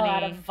digging the hell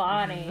out of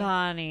Vonnie.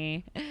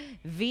 Vonnie.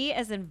 V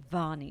as in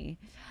Vonnie.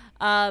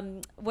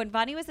 When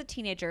Vonnie was a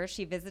teenager,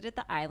 she visited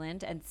the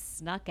island and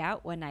snuck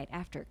out one night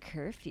after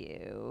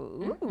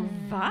curfew. Ooh,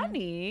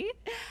 Vonnie.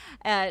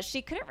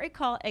 She couldn't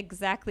recall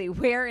exactly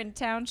where in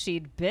town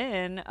she'd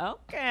been.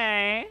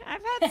 Okay,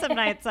 I've had some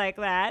nights like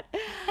that.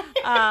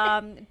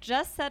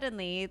 Just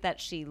suddenly that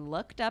she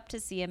looked up to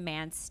see a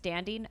man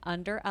standing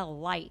under a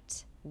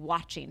light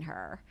watching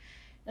her.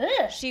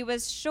 Ugh. She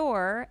was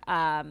sure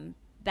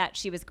that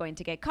she was going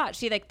to get caught.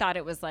 She thought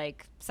it was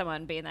like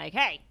someone being like,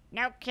 hey,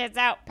 no kids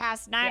out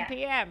past 9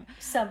 p.m.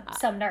 Some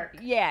narc.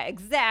 Yeah,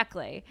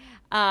 exactly.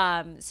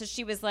 So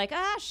she was like,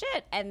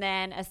 shit. And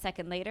then a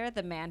second later,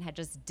 the man had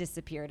just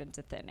disappeared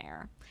into thin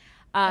air.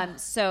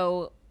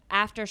 So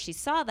after she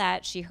saw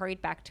that, she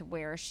hurried back to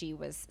where she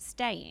was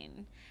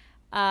staying.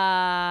 The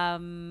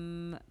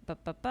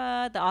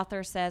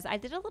author says, I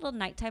did a little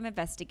nighttime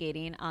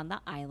investigating on the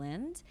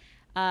island.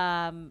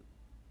 I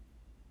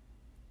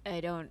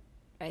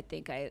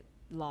think I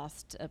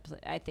lost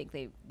I think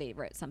they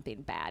wrote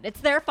something bad. It's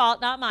their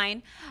fault, not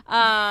mine.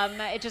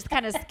 It just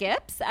kind of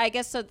skips, I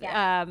guess. So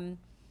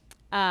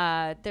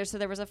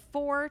There was a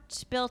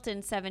fort built in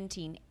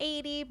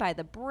 1780 by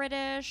the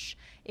British.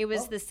 It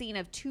was the scene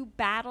of 2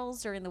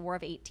 battles during the War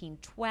of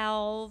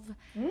 1812.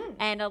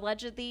 And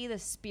allegedly, the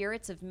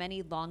spirits of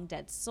many long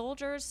dead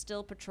soldiers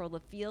still patrol the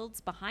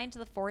fields behind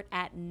the fort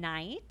at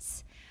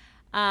night.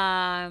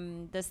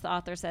 This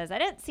author says, I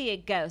didn't see a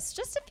ghost,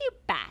 just a few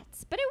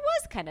bats, but it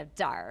was kind of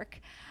dark.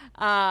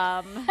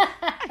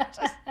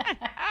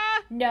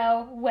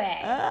 No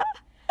way.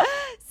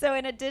 So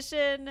in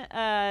addition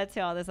to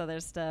all this other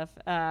stuff,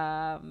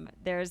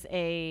 there's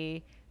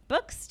a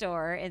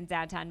bookstore in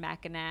downtown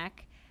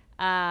Mackinac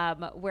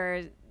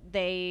where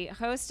they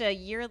host a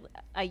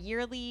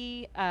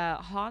yearly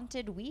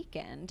haunted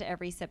weekend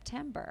every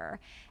September.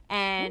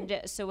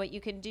 And so what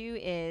you can do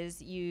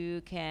is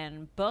you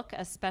can book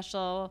a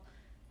special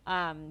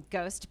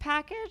ghost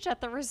package at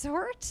the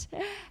resort,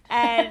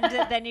 and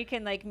then you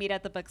can like meet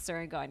at the bookstore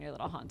and go on your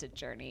little haunted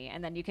journey,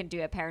 and then you can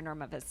do a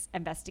paranormal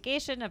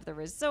investigation of the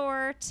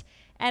resort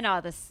and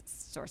all this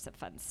sorts of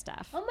fun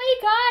stuff. Oh my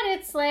god,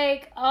 it's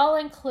like all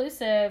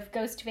inclusive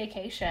ghost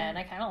vacation.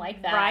 I kind of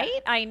like that.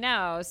 Right? I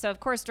know. So of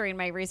course during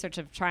my research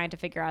of trying to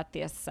figure out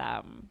this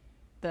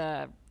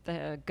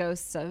the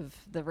ghosts of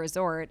the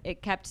resort,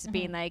 it kept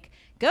being like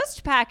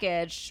ghost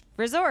package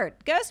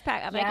resort ghost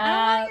pack. I'm like, I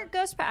don't want your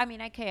ghost pack. I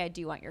mean, okay, I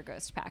do want your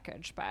ghost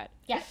package, but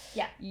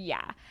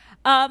yeah.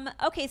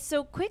 Okay,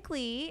 so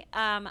quickly,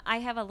 I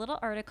have a little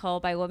article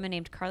by a woman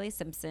named Carly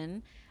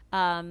Simpson,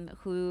 I'm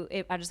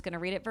just going to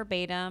read it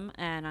verbatim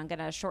and I'm going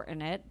to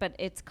shorten it, but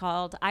it's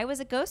called "I Was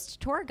a Ghost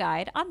Tour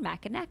Guide on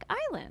Mackinac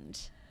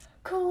Island."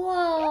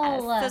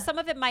 Cool. Yes. So some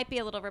of it might be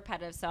a little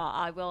repetitive, so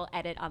I will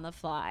edit on the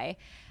fly.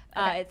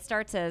 Okay. It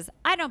starts as,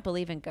 I don't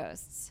believe in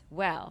ghosts.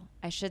 Well,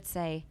 I should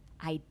say,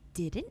 I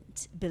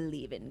didn't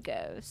believe in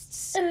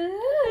ghosts.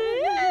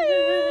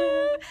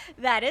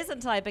 That is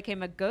until I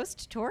became a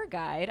ghost tour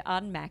guide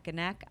on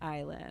Mackinac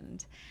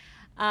Island.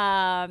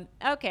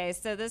 Okay,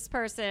 so this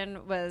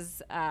person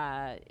was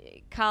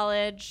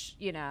college,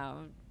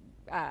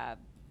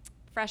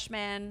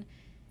 freshman,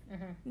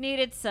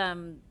 needed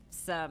some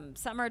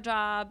summer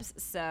jobs,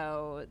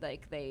 so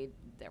like they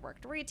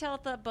worked retail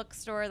at the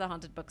bookstore, the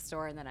haunted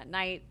bookstore, and then at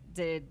night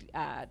did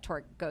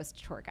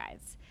ghost tour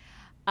guides.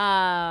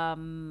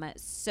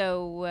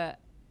 So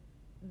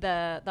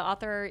the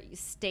author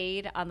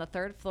stayed on the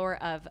 3rd floor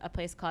of a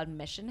place called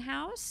Mission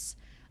House,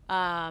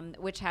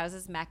 which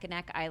houses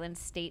Mackinac Island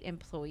state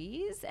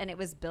employees, and it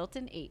was built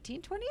in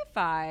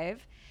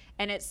 1825,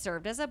 and it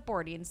served as a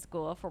boarding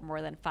school for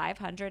more than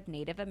 500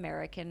 Native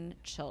American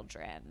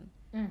children.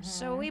 Mm-hmm.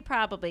 So we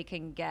probably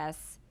can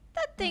guess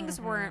that things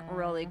weren't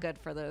really good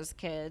for those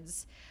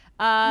kids.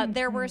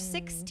 There were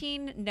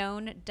 16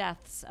 known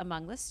deaths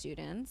among the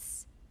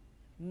students.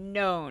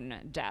 Known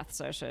deaths,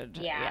 I should.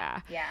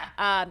 Yeah.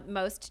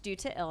 Most due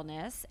to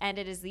illness, and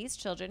it is these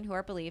children who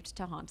are believed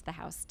to haunt the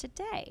house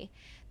today.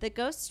 The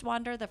ghosts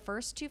wander the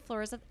first 2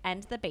 floors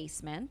and the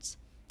basement,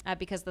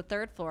 because the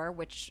 3rd floor,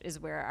 which is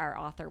where our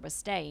author was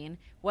staying,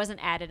 wasn't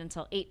added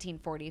until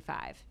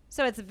 1845.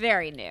 So it's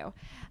very new.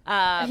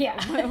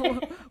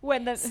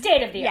 When the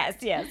state of the art.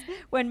 Yes.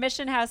 When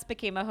Mission House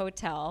became a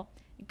hotel,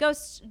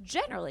 ghosts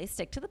generally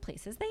stick to the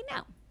places they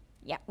know.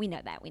 Yeah, we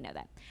know that.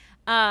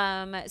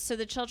 So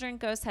the children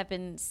ghosts have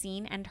been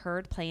seen and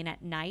heard playing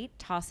at night,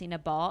 tossing a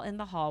ball in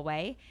the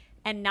hallway,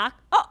 and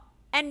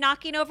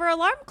knocking over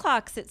alarm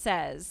clocks, it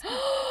says.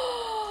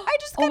 I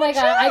just got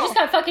I just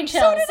got fucking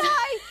chills. So did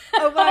I.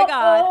 Oh my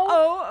god.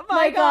 Oh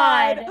my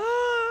god.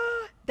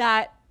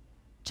 That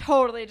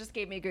totally just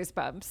gave me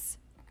goosebumps.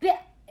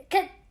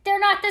 They're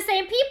not the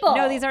same people.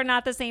 No, these are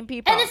not the same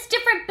people. And it's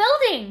different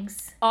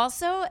buildings.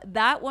 Also,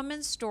 that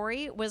woman's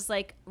story was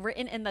like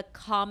written in the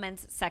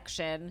comments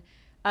section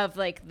of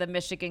like the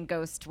Michigan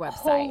Ghost website.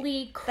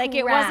 Holy crap. Like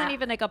it wasn't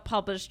even like a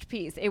published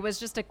piece. It was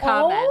just a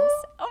comment.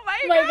 Oh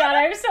my god,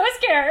 I'm so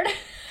scared.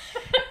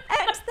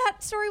 And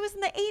that story was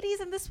in the 80s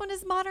and this one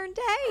is modern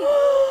day.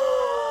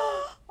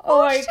 Oh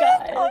my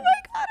god. Oh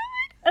my god.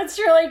 That's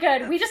really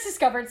good. We just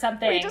discovered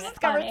something. And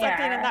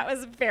that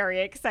was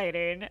very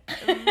exciting.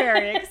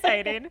 Very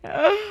exciting.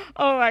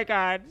 Oh my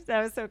god.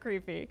 That was so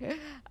creepy.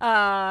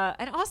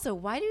 And also,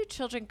 why do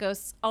children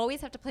ghosts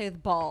always have to play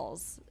with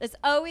balls? It's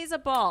always a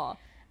ball.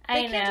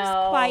 They can't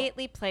just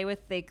quietly play with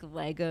like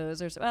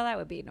Legos or so. Well, that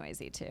would be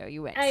noisy too.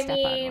 You wouldn't step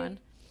on one.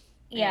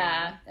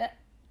 Yeah.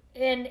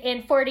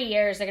 In 40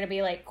 years, they're going to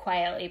be like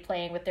quietly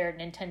playing with their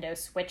Nintendo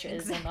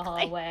Switches in the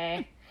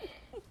hallway.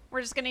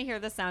 We're just going to hear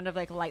the sound of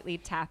like lightly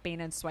tapping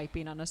and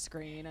swiping on a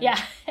screen. And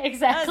yeah,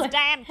 exactly. Those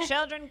damn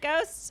children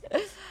ghosts.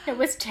 It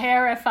was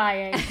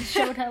terrifying. It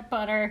showed up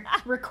on our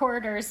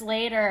recorders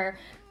later.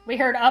 We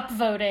heard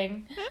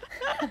upvoting.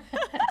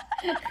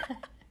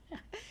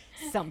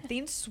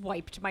 Something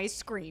swiped my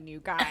screen,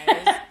 you guys.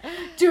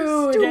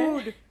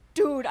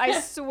 Dude, I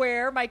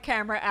swear my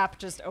camera app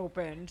just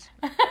opened.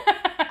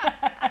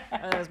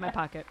 That was my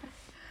pocket.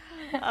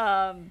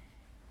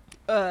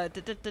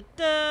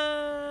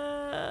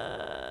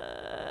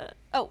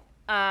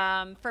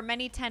 For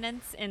many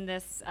tenants in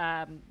this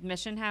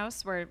mission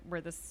house where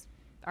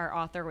our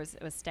author was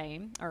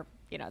staying, or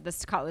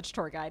this college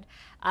tour guide.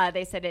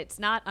 They said it's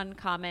not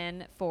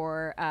uncommon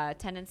for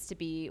tenants to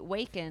be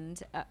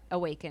awakened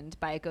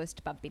by a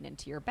ghost bumping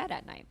into your bed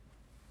at night.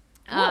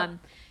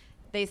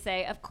 They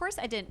say, of course,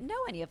 I didn't know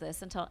any of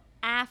this until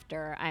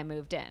after I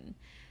moved in.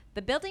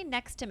 The building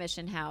next to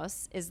Mission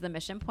House is the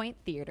Mission Point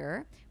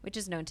Theater, which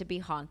is known to be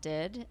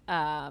haunted.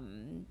 I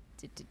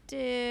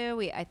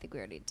think we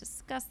already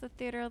discussed the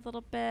theater a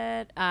little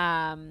bit.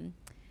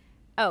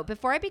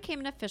 Before I became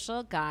an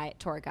official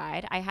tour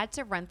guide, I had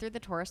to run through the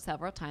tour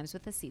several times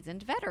with a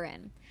seasoned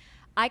veteran.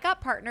 I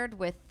got partnered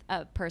with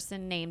a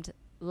person named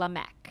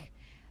Lamech,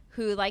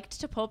 who liked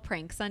to pull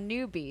pranks on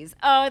newbies.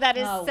 Oh, that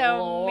is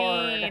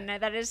mean.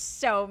 That is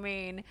so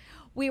mean.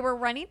 We were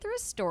running through a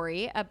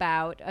story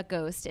about a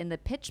ghost in the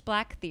pitch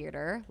black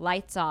theater,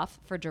 lights off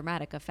for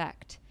dramatic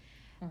effect.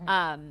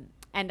 Mm-hmm.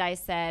 And I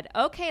said,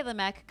 okay,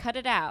 Lamech, cut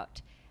it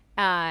out,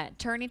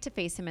 turning to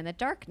face him in the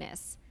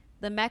darkness.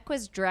 Lamech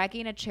was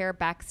dragging a chair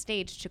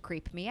backstage to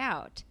creep me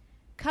out.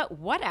 Cut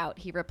what out?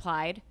 He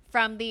replied.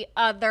 From the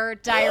other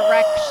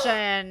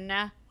direction.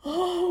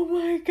 Oh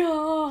my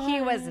God. He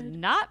was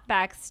not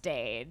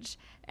backstage,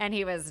 and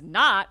he was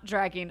not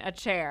dragging a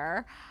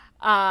chair.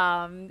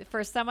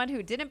 For someone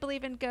who didn't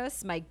believe in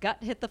ghosts, my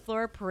gut hit the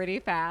floor pretty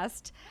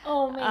fast.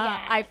 Oh my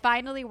God. I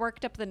finally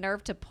worked up the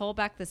nerve to pull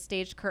back the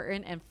stage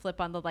curtain and flip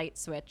on the light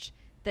switch.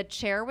 The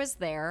chair was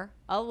there,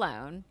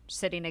 alone,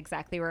 sitting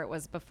exactly where it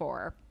was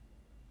before.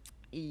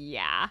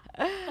 Yeah.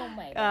 Oh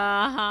my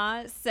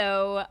God.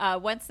 So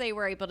once they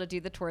were able to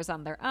do the tours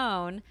on their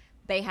own,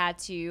 they had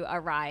to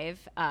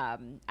arrive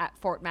at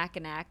Fort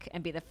Mackinac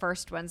and be the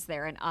first ones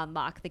there and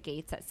unlock the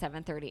gates at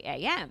 7:30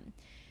 a.m.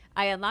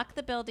 I unlocked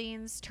the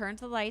buildings, turned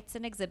the lights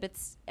and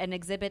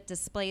exhibit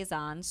displays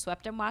on,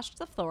 swept and washed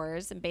the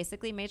floors, and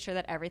basically made sure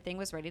that everything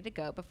was ready to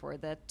go before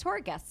the tour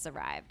guests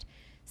arrived.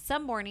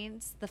 Some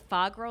mornings, the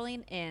fog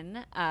rolling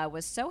in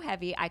was so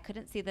heavy I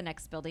couldn't see the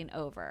next building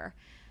over.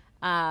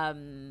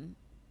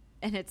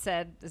 And it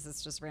said, this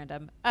is just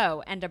random,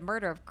 and a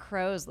murder of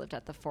crows lived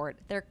at the fort.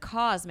 Their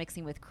caws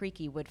mixing with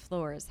creaky wood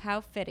floors.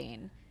 How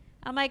fitting.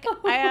 I'm like,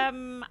 I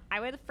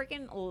would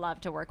freaking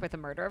love to work with a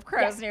murder of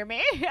crows near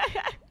me.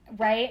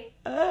 Right?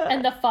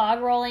 And the fog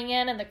rolling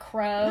in and the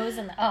crows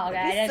and oh God,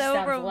 it so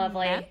sounds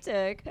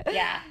romantic. Lovely.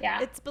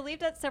 Yeah. It's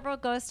believed that several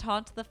ghosts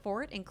haunt the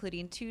fort,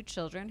 including 2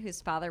 children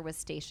whose father was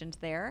stationed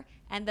there,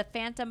 and the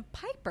Phantom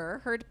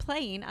Piper heard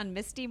playing on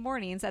misty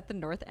mornings at the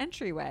north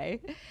entryway.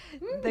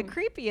 The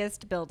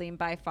creepiest building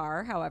by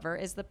far, however,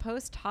 is the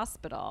Post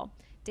Hospital.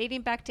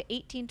 Dating back to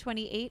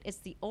 1828, it's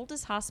the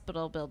oldest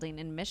hospital building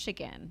in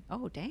Michigan.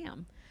 Oh,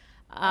 damn.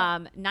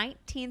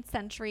 19th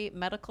century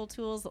medical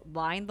tools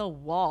line the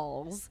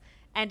walls,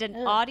 and an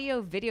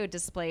audio-video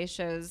display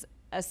shows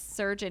a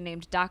surgeon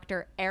named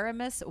Dr.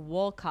 Aramis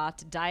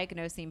Wolcott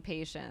diagnosing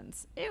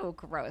patients. Ew,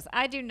 gross.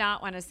 I do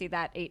not want to see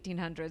that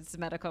 1800s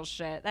medical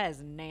shit. That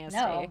is nasty.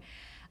 No.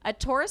 A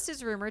tourist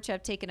is rumored to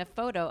have taken a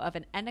photo of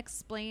an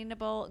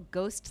unexplainable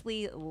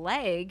ghostly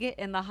leg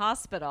in the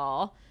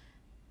hospital.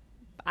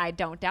 I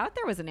don't doubt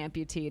there was an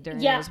amputee during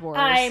those wars.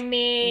 I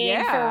mean,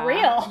 for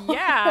real.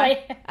 Yeah.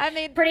 I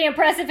mean, pretty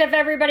impressive if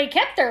everybody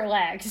kept their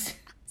legs.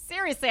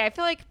 Seriously, I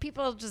feel like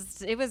people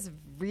it was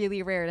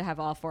really rare to have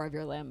all 4 of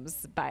your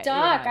limbs.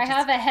 Doc, I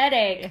have a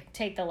headache.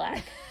 Take the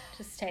leg.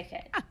 Just take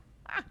it.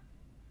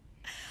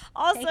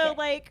 Also,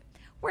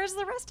 where's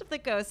the rest of the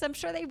ghosts? I'm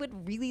sure they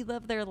would really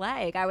love their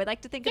leg. I would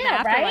like to think in the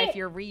afterlife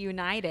you're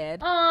reunited.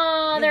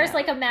 Oh, there's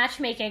like a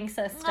matchmaking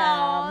system.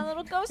 Oh, a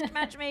little ghost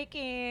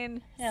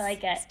matchmaking. I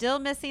like it. Still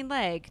missing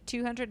leg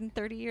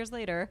 230 years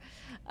later.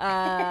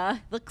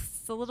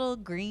 Looks a little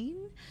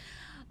green.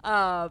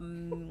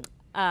 So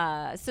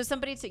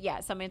somebody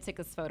took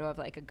this photo of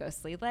like a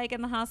ghostly leg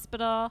in the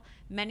hospital.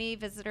 Many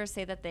visitors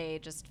say that they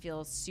just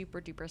feel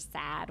super duper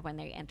sad when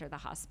they enter the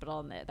hospital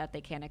and that they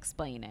can't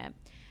explain it.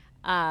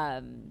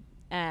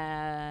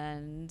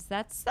 And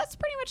that's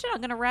pretty much it.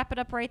 I'm going to wrap it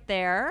up right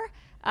there.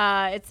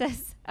 It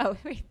says,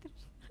 it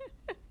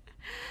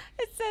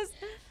says,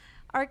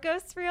 are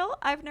ghosts real?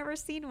 I've never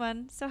seen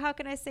one, so how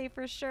can I say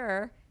for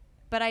sure?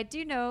 But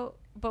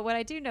what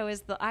I do know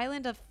is the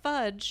island of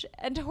fudge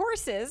and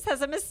horses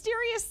has a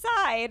mysterious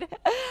side.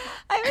 The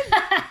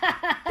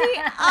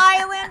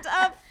island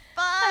of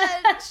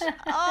fudge.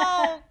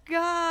 Oh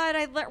God,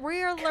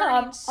 we are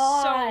learning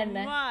so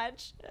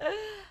much.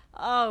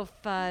 Oh,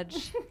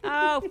 fudge.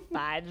 Oh,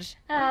 fudge.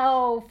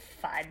 Oh,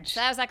 fudge.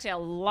 That was actually a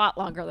lot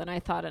longer than I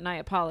thought, and I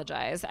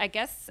apologize. I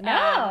guess...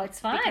 No, it's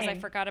fine. Because I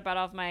forgot about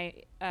all of my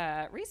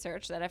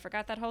research, that I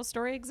forgot that whole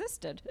story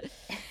existed.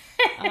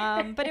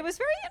 But it was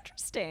very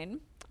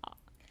interesting.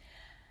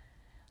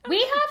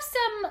 We have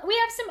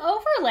some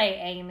overlay,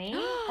 Amy.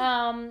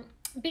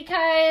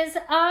 Because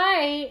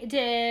I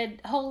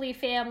did Holy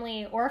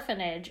Family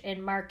Orphanage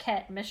in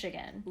Marquette,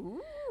 Michigan. Ooh.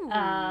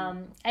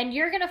 And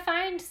you're going to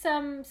find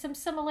some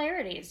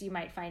similarities you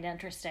might find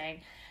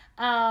interesting.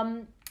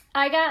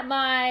 I got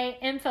my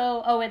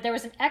info. There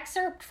was an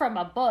excerpt from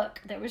a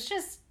book that was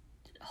just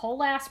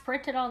whole ass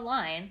printed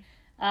online.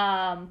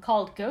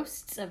 called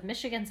Ghosts of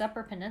Michigan's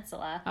Upper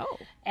Peninsula. Oh.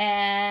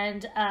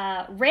 And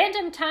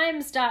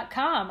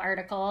randomtimes.com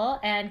article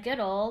and good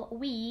old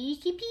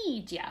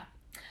Wikipedia.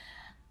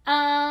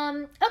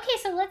 Okay,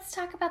 so let's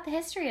talk about the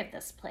history of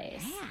this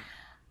place. Yeah.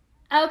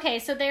 Okay,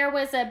 so there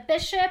was a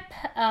bishop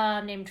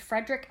named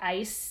Frederick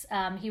Ice.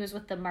 He was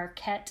with the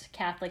Marquette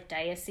Catholic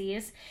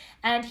Diocese,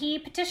 and he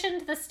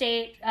petitioned the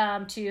state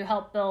to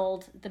help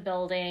build the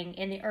building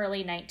in the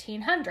early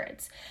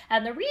 1900s.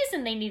 And the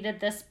reason they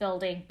needed this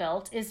building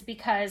built is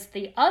because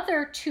the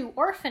other 2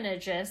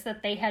 orphanages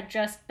that they had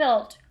just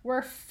built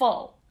were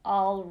full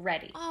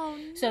already. Oh,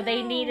 no. So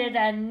they needed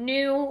a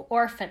new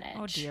orphanage.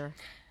 Oh, dear.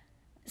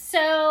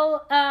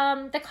 So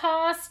the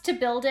cost to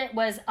build it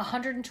was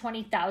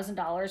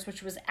 $120,000,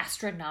 which was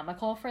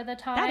astronomical for the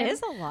time. That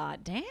is a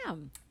lot.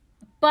 Damn.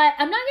 But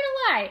I'm not going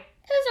to lie,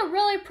 it was a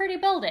really pretty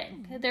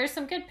building. There's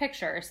some good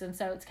pictures, and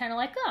so it's kind of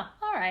like, oh,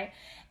 all right.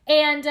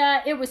 And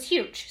it was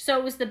huge. So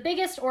it was the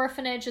biggest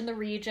orphanage in the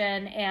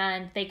region,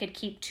 and they could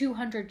keep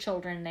 200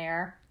 children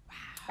there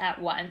at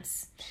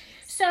once.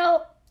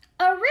 So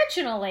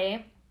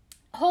originally,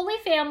 Holy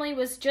Family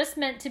was just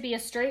meant to be a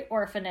straight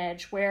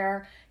orphanage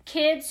where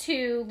kids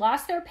who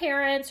lost their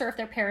parents or if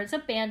their parents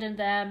abandoned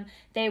them,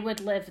 they would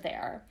live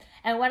there.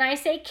 And when I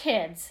say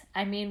kids,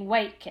 I mean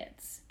white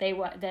kids.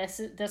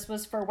 This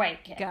was for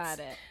white kids. Got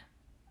it.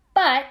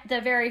 But the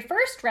very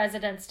first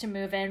residents to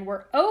move in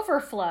were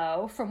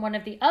overflow from one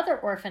of the other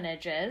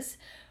orphanages,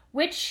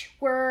 which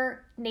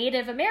were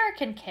Native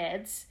American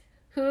kids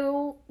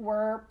who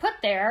were put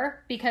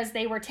there because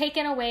they were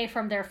taken away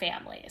from their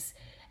families.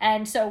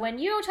 And so when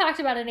you talked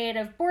about a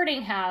Native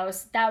boarding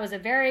house, that was a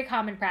very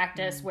common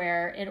practice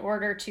where in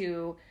order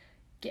to,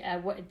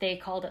 what they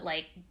called it,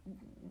 like,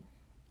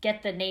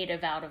 get the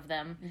Native out of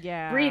them,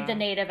 breed the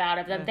Native out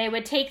of them, they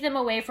would take them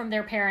away from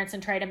their parents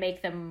and try to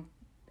make them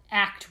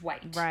act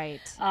white. Right.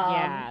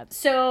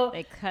 So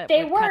they cut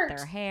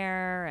their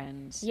hair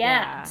and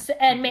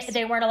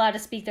they weren't allowed to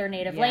speak their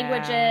native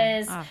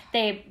languages.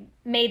 They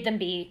made them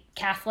be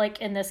Catholic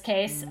in this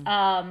case.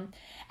 And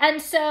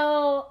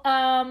so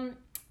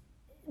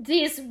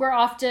these were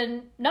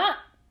often not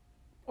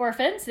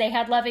orphans. They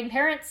had loving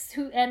parents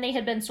and they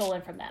had been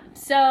stolen from them.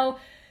 So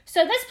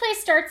this place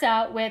starts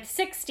out with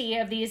 60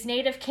 of these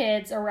Native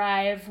kids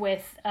arrive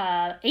with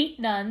 8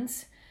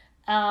 nuns.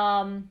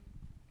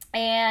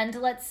 And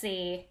let's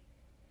see.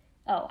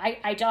 Oh,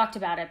 I talked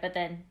about it, but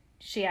then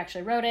she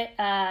actually wrote it.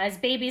 As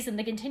babies in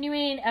the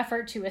continuing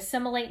effort to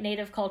assimilate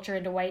Native culture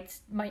into white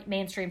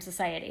mainstream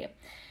society.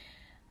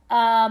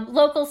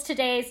 Locals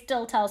today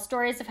still tell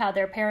stories of how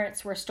their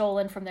parents were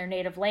stolen from their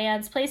native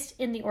lands, placed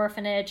in the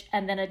orphanage,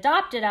 and then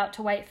adopted out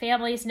to white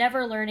families,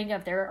 never learning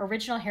of their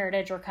original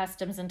heritage or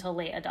customs until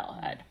late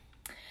adulthood.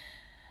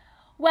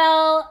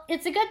 Well,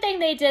 it's a good thing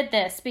they did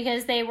this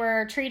because they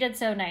were treated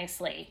so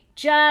nicely.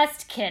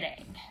 Just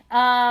kidding.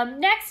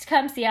 Next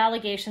comes the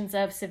allegations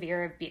of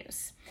severe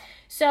abuse.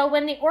 So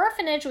when the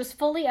orphanage was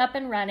fully up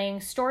and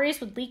running,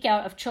 stories would leak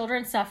out of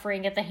children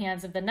suffering at the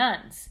hands of the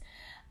nuns.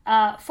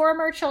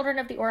 Former children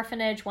of the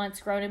orphanage,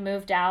 once grown and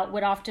moved out,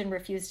 would often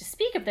refuse to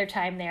speak of their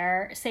time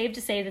there, save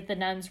to say that the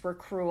nuns were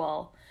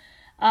cruel.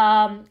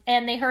 And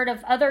they heard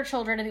of other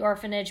children in the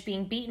orphanage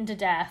being beaten to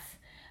death,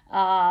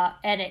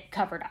 and it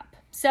covered up.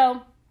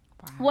 So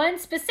one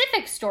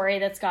specific story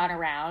that's gone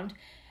around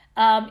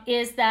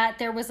is that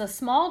there was a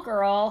small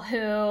girl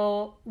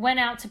who went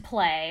out to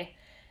play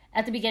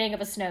at the beginning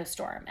of a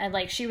snowstorm. And,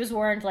 like, she was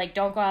warned, like,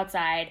 don't go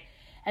outside.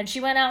 And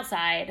she went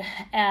outside,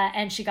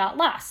 and she got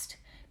lost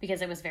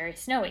because it was very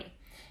snowy.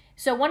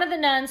 So one of the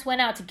nuns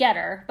went out to get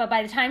her, but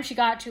by the time she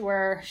got to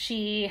her,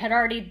 she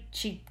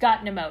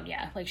got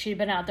pneumonia. Like, she'd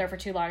been out there for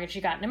too long and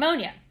she got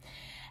pneumonia.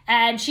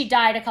 And she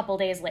died a couple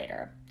days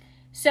later.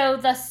 So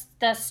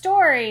the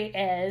story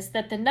is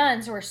that the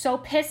nuns were so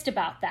pissed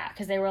about that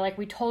because they were like,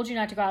 we told you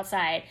not to go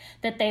outside,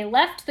 that they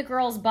left the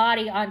girl's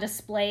body on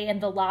display in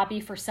the lobby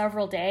for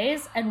several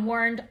days and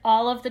warned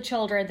all of the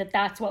children that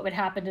that's what would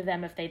happen to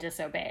them if they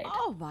disobeyed.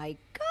 Oh my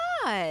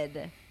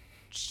God.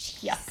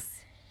 Jeez. Yep.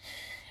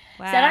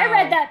 Wow. So I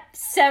read that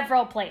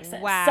several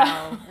places.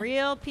 Wow. So.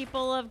 Real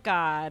people of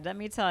God. Let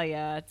me tell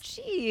you.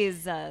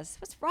 Jesus.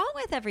 What's wrong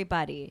with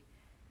everybody?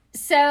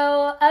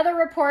 So other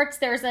reports,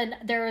 there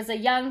was a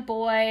young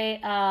boy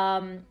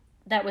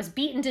that was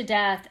beaten to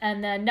death,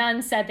 and the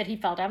nun said that he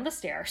fell down the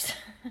stairs.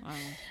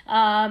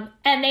 And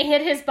they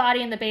hid his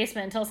body in the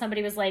basement until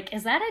somebody was like,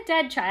 is that a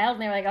dead child?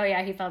 And they were like, oh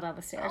yeah, he fell down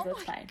the stairs.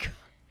 That's fine. God.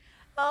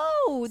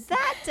 Oh,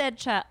 that dead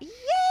child.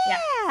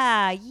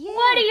 Yeah.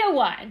 What do you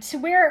want?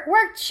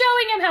 We're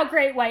showing him how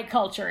great white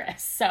culture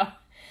is. So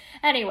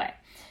anyway.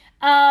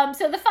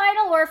 So the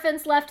final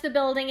orphans left the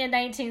building in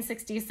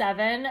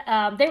 1967.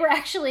 They were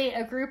actually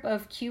a group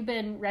of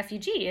Cuban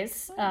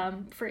refugees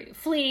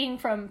fleeing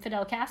from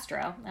Fidel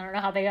Castro. I don't know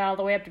how they got all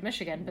the way up to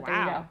Michigan, but there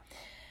you go.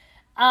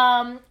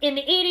 In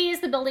the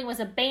 80s, the building was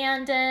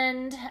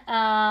abandoned.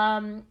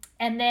 And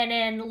then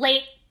in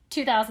late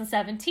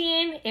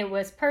 2017, it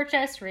was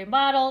purchased,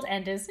 remodeled,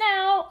 and is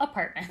now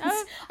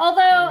apartments.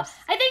 Although I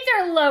think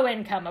they're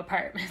low-income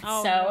apartments.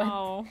 Oh, so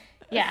no.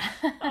 yeah.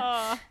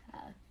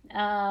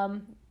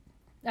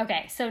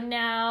 Okay, so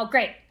now,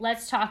 great.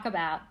 Let's talk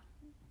about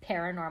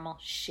paranormal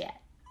shit.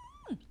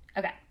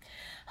 Okay.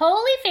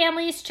 Holy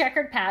Family's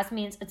checkered past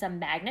means it's a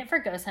magnet for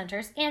ghost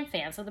hunters and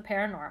fans of the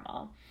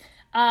paranormal.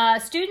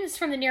 Students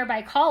from the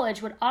nearby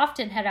college would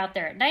often head out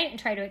there at night and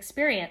try to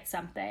experience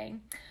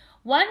something.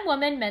 One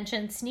woman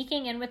mentioned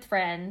sneaking in with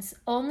friends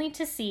only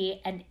to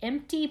see an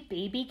empty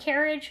baby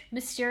carriage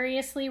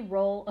mysteriously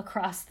roll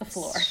across the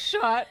floor.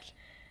 Shut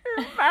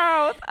your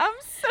mouth. I'm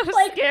so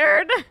Like,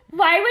 scared.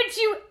 Why would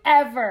you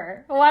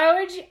ever? Why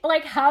would you,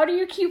 like, how do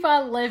you keep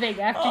on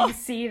living after you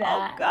see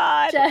that? Oh,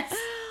 God. Just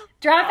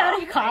drop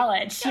out of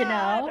college, you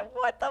know?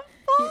 What the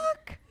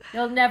fuck?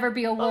 You'll never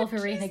be a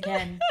Wolverine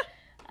again.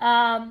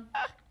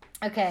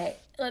 Okay,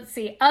 let's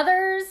see.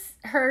 Others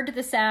heard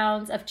the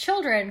sounds of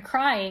children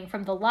crying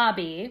from the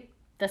lobby,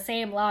 the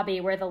same lobby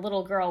where the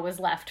little girl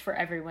was left for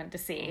everyone to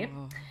see.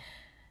 Oh.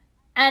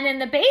 And in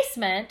the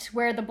basement,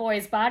 where the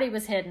boy's body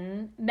was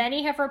hidden,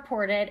 many have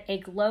reported a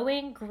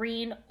glowing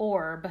green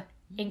orb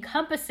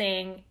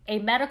encompassing a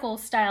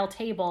medical-style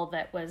table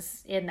that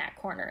was in that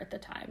corner at the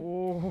time.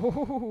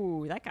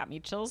 Ooh, that got me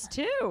chills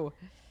too.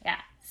 Yeah.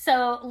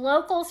 So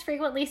locals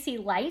frequently see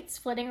lights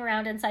flitting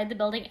around inside the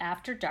building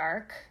after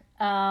dark.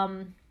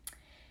 A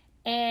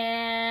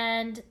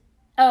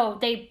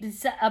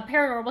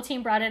paranormal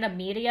team brought in a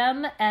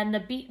medium, and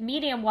the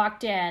medium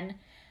walked in.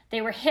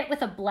 They were hit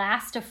with a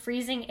blast of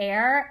freezing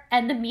air,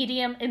 and the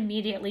medium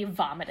immediately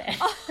vomited.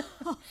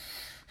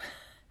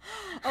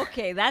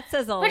 Okay, that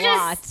says a Which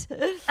lot.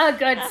 Is a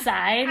good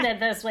sign that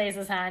this place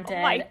is haunted.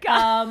 Oh my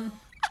God.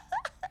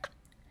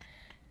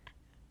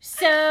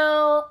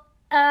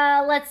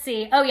 Let's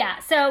see. Oh yeah,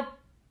 so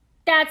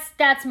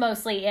that's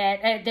mostly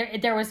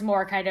it. There was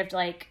more kind of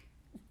like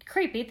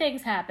creepy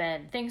things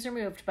happen. Things are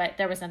moved, but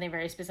there was nothing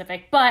very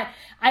specific. But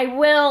I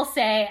will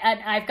say,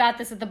 and I've got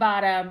this at the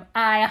bottom,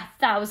 I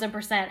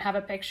 1000% have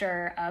a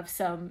picture of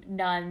some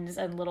nuns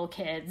and little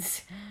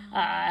kids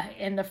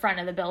in the front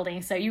of the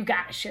building. So you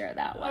gotta share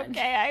that one.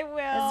 Okay, I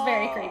will. It's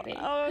very creepy.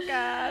 Oh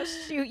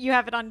gosh, you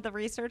have it on the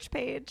research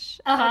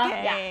page. Uh-huh.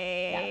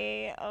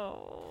 Okay. Yeah.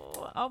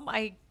 Oh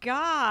my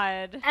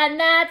God. And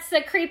that's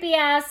the creepy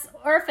ass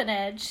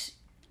orphanage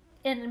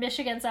in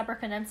Michigan's Upper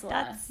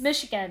Peninsula.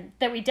 Michigan,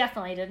 that we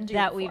definitely didn't do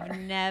that before. We've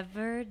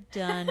never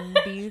done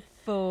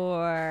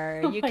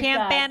before. You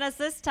can't God. ban us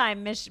this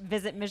time.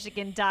 Visit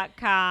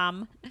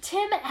Michigan.com.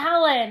 Tim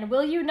Allen,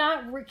 will you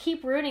not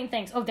keep ruining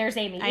things? Oh, there's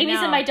Amy.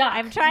 Amy's in my dock.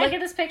 I'm trying. Look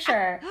at this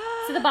picture.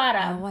 To the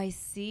bottom. Oh, I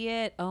see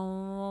it.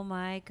 Oh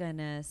my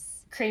goodness.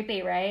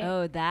 Creepy, right?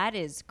 Oh, that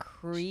is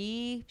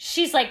creepy.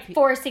 She's like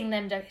forcing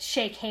them to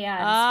shake hands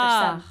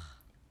for some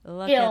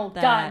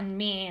ill-gotten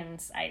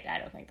means. I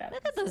don't think that.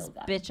 Look at those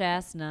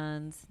bitch-ass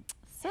nuns.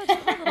 Such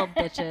little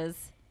bitches.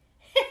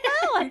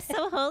 Oh, I'm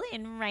so holy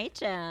and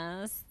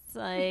righteous. It's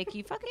like,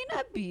 you fucking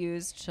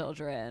abuse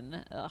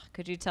children. Ugh,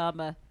 could you tell I'm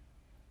a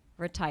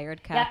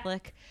retired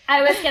Catholic? Yeah.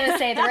 I was going to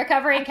say, the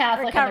recovering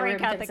Catholic in the room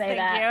Catholic, can say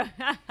that.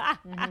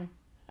 You.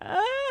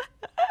 Oh.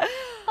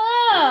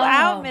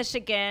 Wow,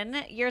 Michigan.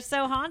 You're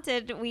so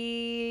haunted.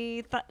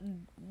 We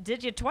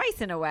did you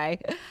twice in a way.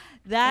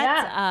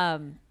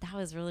 That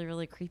was really,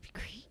 really creepy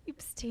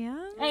creeps, Tim.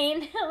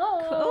 I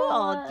know.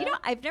 Cool. You know,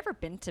 I've never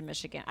been to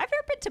Michigan. I've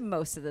never been to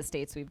most of the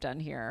states we've done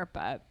here,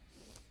 but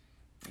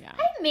yeah.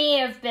 I may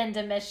have been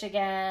to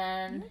Michigan.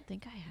 I don't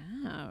think I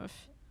have.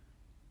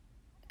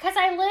 Because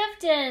I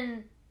lived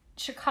in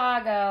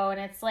Chicago, and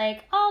it's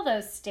like all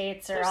those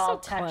states are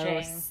all so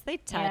touching. Close. They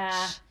touch.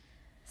 Yeah.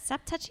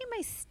 Stop touching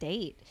my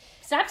state.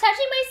 Stop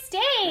touching my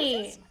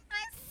state.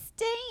 My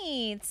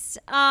states.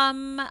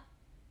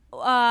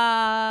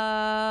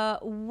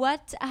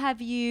 What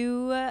have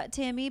you,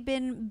 Tammy,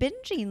 been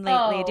binging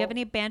lately? Do you have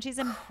any Banshees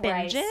and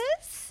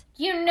binges?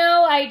 You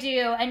know I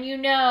do, and you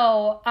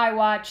know I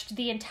watched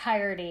the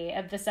entirety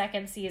of the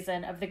second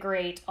season of The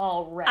Great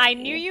already. I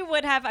knew you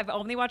would have. I've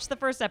only watched the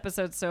first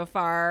episode so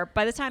far.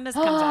 By the time this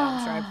comes out,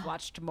 I'm sure I've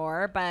watched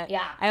more, but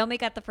yeah. I only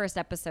got the first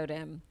episode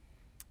in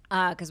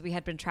because we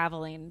had been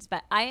traveling.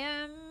 But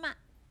I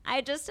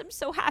just am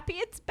so happy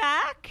it's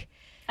back.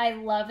 I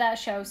love that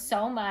show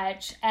so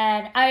much,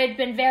 and I had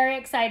been very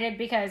excited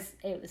because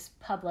it was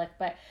public,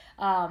 but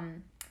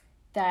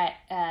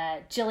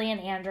that Gillian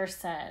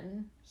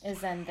Anderson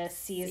is in this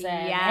season,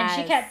 and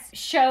she kept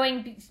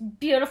showing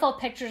beautiful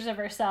pictures of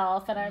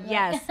herself, and I'm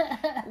like,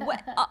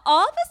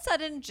 all of a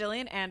sudden,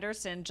 Gillian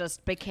Anderson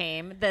just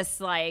became this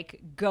like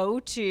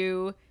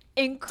go-to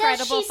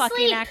incredible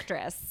fucking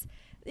actress.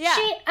 Yeah,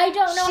 I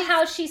don't know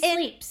how she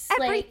sleeps.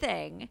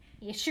 Everything.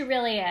 She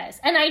really is.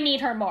 And I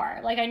need her more.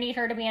 Like, I need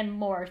her to be in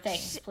more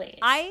things, please.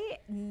 I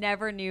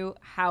never knew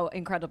how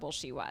incredible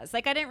she was.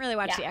 Like, I didn't really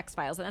watch The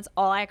X-Files, and that's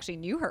all I actually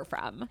knew her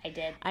from. I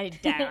did. I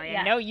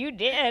don't know you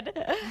did.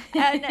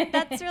 And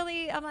that's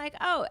really, I'm like,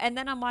 oh. And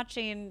then I'm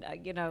watching,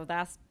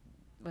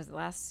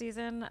 last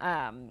season?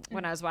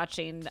 When I was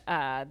watching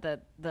not the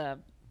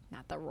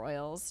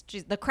Royals,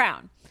 The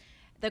Crown.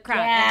 The Crown.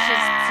 Yes.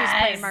 And she's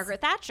playing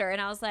Margaret Thatcher.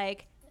 And I was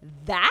like,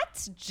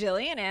 that's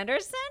Gillian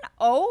Anderson?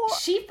 Oh,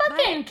 she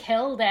fucking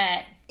killed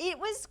it. It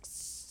was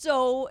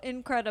so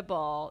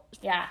incredible.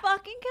 Yeah.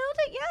 Fucking killed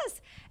it.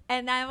 Yes.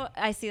 And now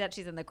I see that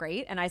she's in The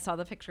Great, and I saw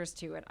the pictures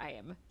too, and I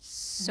am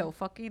so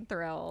fucking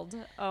thrilled.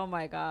 Oh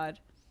my God.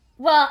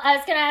 Well, I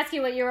was going to ask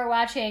you what you were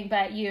watching,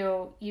 but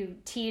you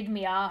teed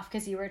me off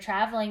because you were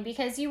traveling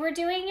because you were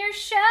doing your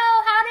show.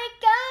 How'd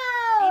it go?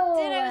 I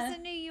did. I was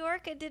in New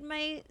York. I did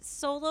my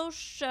solo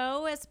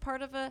show as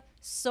part of a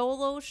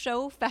solo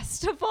show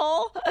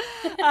festival.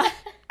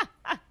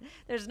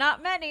 There's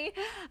not many.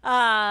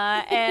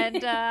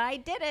 And I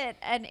did it,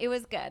 and it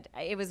was good.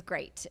 It was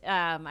great.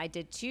 I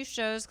did 2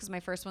 shows because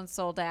my first one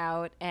sold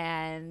out,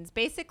 and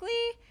basically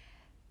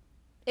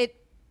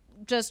it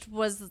just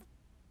was,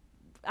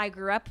 I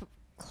grew up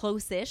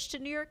close-ish to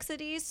New York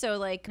City, so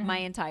like my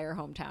entire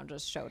hometown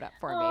just showed up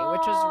for me,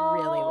 which was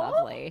really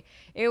lovely.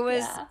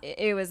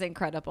 It was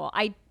incredible.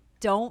 I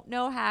don't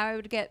know how I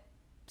would get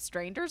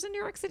strangers in New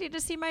York City to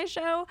see my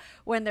show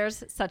when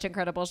there's such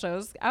incredible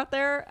shows out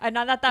there. And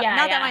not that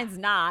mine's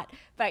not,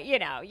 but you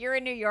know, you're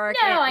in New York,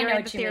 you're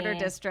in the theater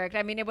district.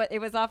 I mean, it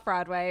was off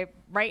Broadway,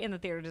 right in the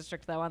theater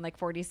district though, on like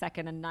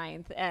 42nd and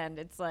 9th, and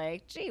it's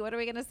like, gee, what are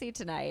we gonna see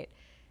tonight?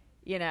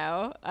 You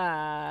know,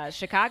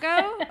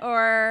 Chicago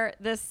or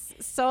this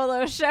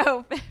solo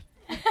show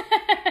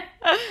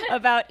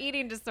about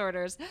eating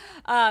disorders.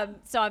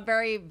 So I'm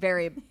very,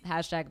 very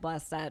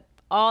 #blessed that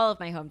all of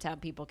my hometown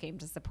people came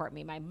to support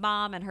me. My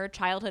mom and her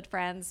childhood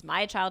friends,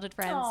 my childhood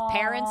friends,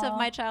 parents of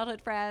my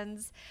childhood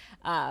friends,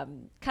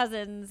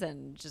 cousins,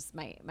 and just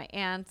my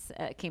aunts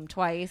came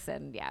twice.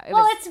 And yeah,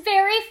 it's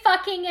very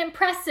fucking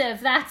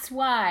impressive. That's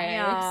why.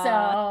 Yeah,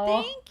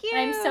 so thank you.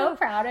 I'm so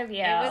proud of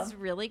you. It was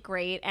really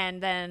great.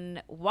 And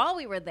then while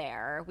we were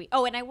there,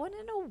 and I won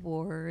an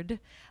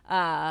award.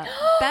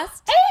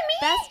 Best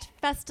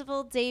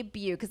festival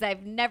debut, because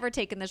I've never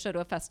taken the show to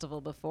a festival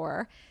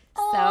before.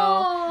 So,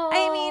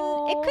 I mean,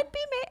 it could be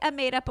a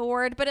made-up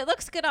award, but it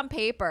looks good on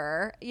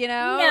paper, you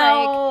know?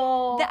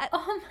 No. Like that,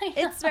 oh my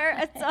God.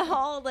 It's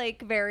all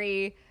like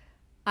very,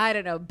 I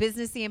don't know,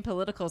 businessy and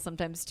political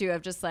sometimes too,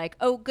 of just like,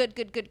 oh, good.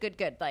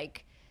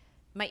 Like,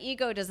 my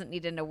ego doesn't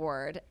need an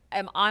award.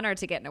 I'm honored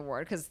to get an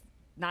award because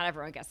not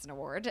everyone gets an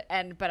award.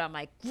 But I'm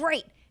like,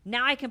 great.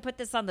 Now I can put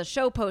this on the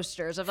show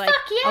posters of like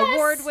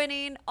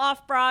award-winning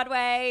off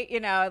Broadway, you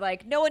know,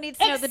 like no one needs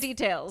to know the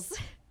details.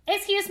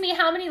 Excuse me,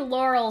 how many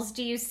laurels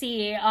do you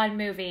see on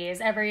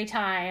movies every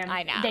time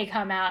they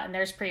come out and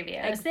there's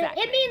previews?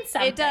 Exactly. It means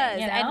something. It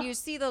does. You know? And you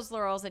see those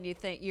laurels and you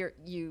think you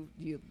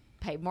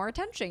pay more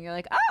attention. You're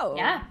like, oh,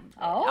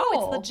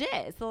 it's legit.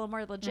 It's a little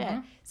more legit.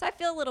 Mm-hmm. So I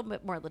feel a little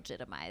bit more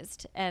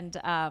legitimized. And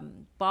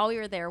while we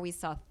were there, we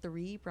saw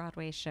 3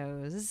 Broadway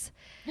shows.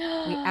 We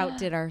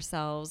outdid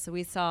ourselves.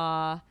 We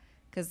saw,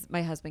 because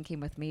my husband came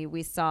with me,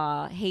 we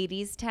saw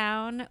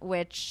Hadestown,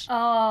 which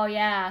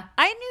I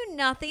knew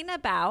nothing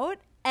about.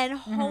 And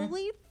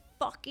holy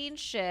fucking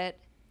shit,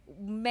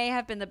 may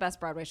have been the best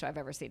Broadway show I've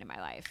ever seen in my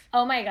life.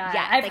 Oh my God.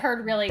 Yeah, I've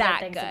heard really good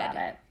things about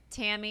it.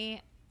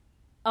 Tammy,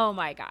 oh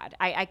my God.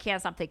 I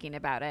can't stop thinking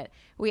about it.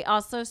 We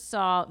also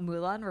saw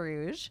Moulin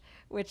Rouge,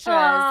 which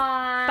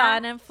was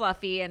fun and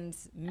fluffy and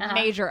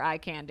major eye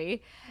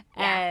candy.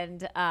 Yeah.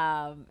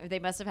 And they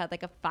must have had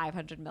like a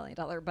 $500 million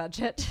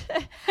budget.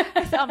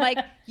 So I'm like,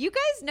 you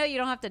guys know you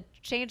don't have to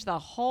change the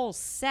whole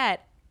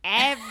set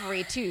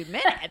every 2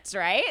 minutes,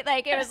 right?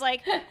 Like it was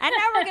like, and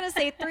now we're gonna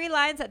say 3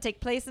 lines that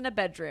take place in a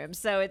bedroom,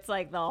 so it's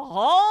like the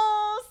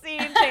whole scene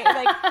change.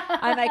 Like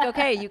I'm like,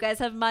 okay, you guys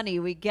have money,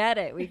 we get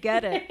it.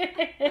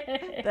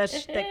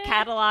 The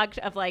catalog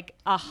of like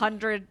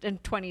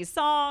 120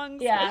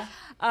 songs,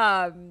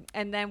 and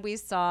then we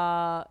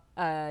saw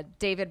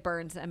David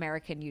Byrne's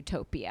American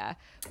Utopia,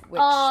 which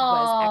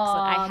was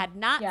excellent. I had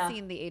not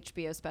seen the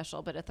HBO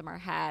special, but Ithamar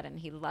had, and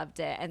he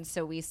loved it, and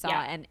so we saw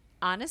and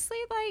honestly,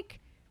 like,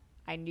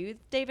 I knew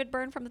David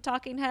Byrne from the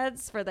Talking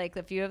Heads for like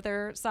a few of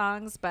their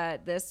songs,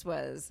 but this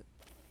was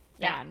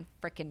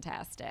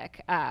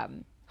freaking-tastic.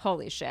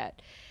 Holy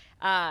shit.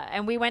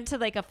 And we went to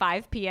like a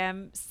 5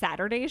 p.m.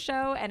 Saturday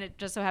show, and it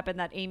just so happened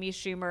that Amy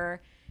Schumer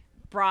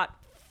brought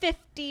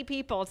 50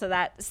 people to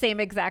that same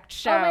exact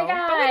show. Oh my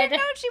God. But we didn't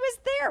know she was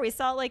there. We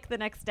saw like the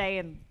next day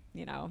and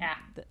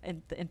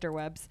the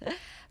interwebs.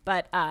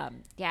 But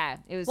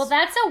it was. Well,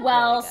 that's a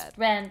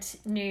well-spent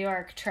New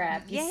York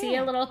trip. You see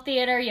a little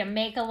theater, you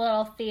make a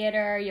little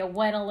theater, you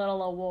win a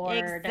little award.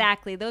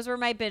 Exactly. Those were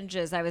my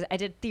binges. I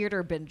did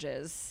theater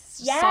binges.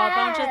 Yes! Saw a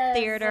bunch of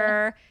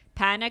theater.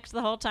 Panicked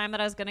the whole time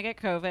that I was going to get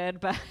COVID,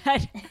 but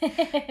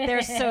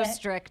they're so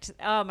strict.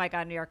 Oh my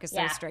God, New York is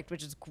so strict,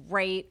 which is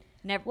great.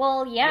 They have like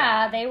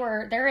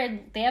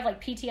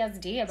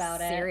PTSD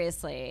about it.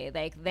 Seriously,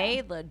 like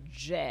they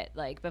legit,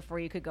 like before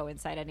you could go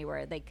inside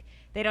anywhere, like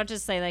they don't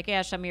just say like,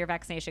 yeah, show me your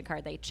vaccination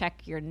card. They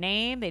check your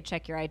name, they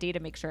check your ID to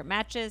make sure it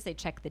matches, they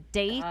check the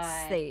dates.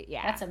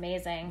 That's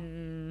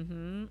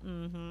amazing.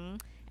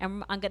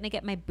 And I'm gonna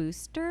get my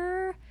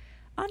booster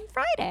on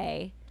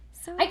Friday.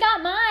 So I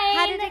got mine.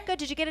 How did it go?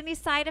 Did you get any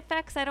side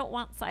effects? I don't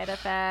want side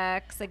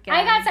effects again.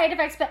 I got side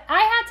effects, but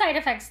I had side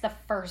effects the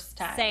first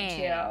time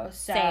too.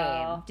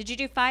 Same. Did you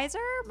do Pfizer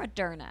or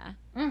Moderna?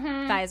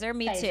 Mm-hmm. Pfizer,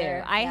 me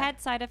Pfizer, too. I had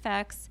side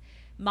effects.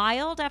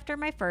 mild after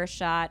my first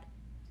shot,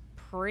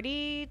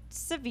 pretty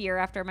severe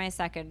after my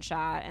second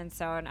shot. And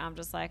so I'm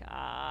just like,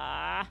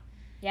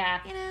 Yeah.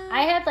 You know.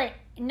 I had like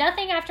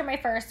nothing after my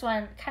first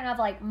one, kind of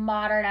like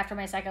moderate after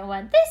my second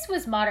one. This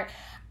was moderate.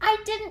 I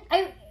didn't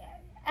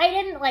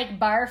like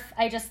barf.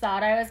 I just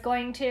thought I was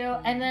going to.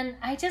 And then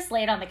I just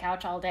laid on the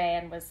couch all day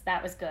and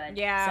that was good.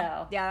 Yeah.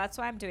 So. Yeah, that's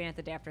why I'm doing it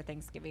the day after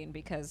Thanksgiving,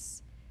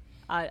 because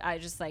I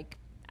just like,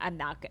 I'm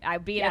not good.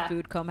 I'd be in a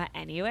food coma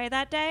anyway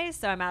that day,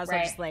 so I might as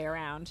well just lay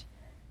around.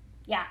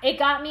 Yeah, it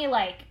got me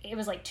it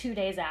was like 2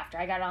 days after.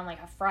 I got on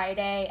like a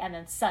Friday, and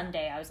then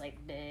Sunday I was like,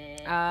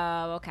 bleh.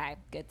 Oh, okay.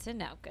 Good to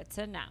know.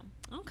 Okay.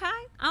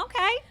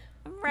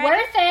 I'm ready.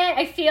 Worth it.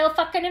 I feel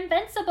fucking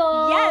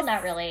invincible. Yes.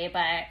 Not really,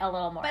 but a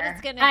little more. But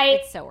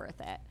it's so worth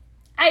it.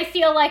 I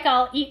feel like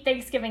I'll eat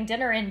Thanksgiving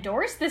dinner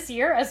indoors this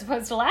year as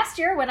opposed to last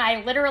year when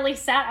I literally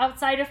sat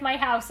outside of my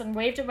house and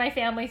waved at my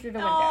family through the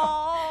window.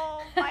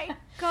 Oh, my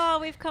God.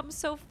 We've come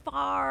so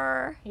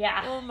far.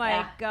 Yeah. Oh,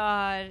 my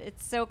God.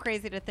 It's so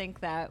crazy to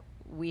think that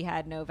we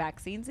had no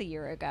vaccines a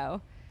year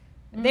ago.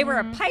 They were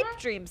a pipe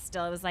dream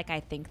still. It was like, I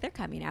think they're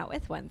coming out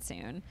with one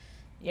soon.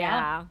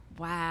 Yeah.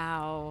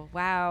 Wow.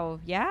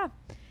 Yeah.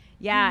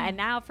 And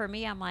now for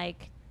me, I'm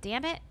like,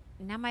 damn it.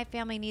 Now my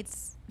family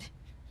needs...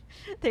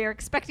 They're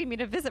expecting me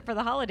to visit for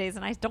the holidays,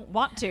 and I don't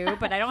want to,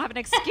 but I don't have an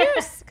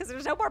excuse because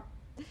there's no more.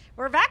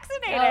 We're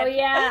vaccinated. Oh,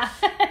 yeah.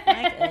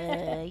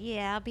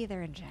 Yeah, I'll be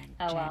there in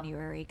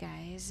January,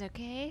 guys.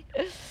 Okay.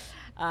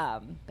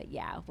 But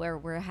yeah,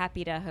 we're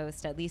happy to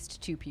host at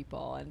least 2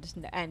 people,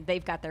 and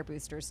they've got their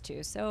boosters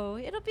too, so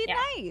it'll be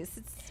nice.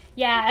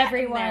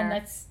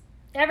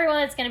 Everyone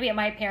that's going to be at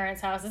my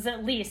parents' house is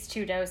at least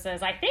 2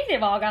 doses. I think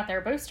they've all got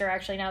their booster,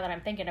 actually, now that I'm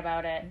thinking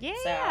about it. Yeah.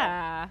 So.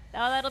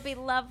 Oh, that'll be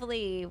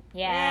lovely.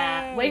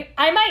 Yeah. Wait,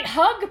 I might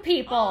hug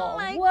people. Oh,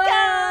 my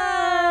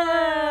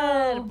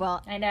God.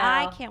 Well, I know.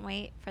 I can't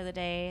wait for the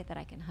day that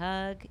I can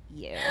hug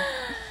you.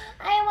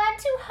 I want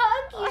to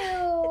hug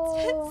you.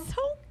 It's been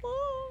so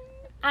long.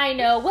 I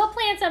know. We'll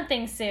plan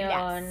something soon.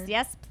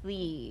 Yes,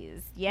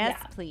 please.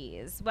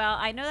 Please. Well,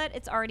 I know that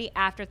it's already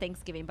after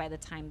Thanksgiving by the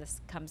time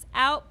this comes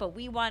out, but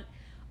we want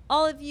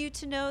all of you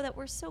to know that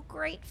we're so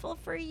grateful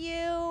for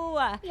you.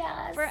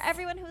 Yes. For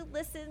everyone who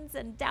listens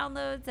and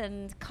downloads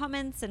and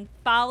comments and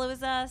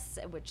follows us,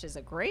 which is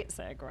a great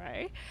segue.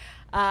 To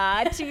say,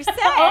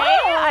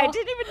 I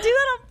didn't even do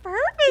that on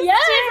purpose.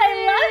 Yes,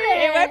 I love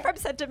it. It went from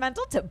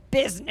sentimental to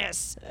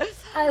business.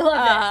 I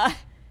love it.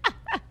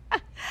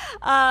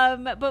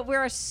 But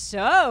we're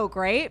so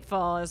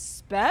grateful,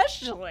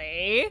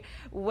 especially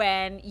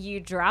when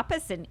you drop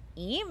us an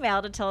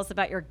email to tell us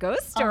about your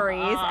ghost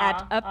stories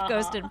at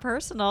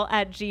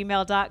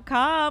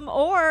upghostandpersonal@gmail.com,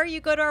 or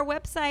you go to our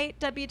website,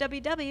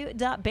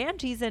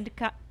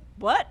 www.bansheesandcock.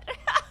 What?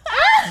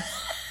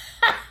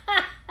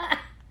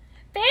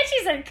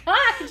 Banshees and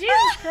Cock.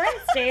 Jesus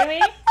Christ,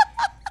 Amy.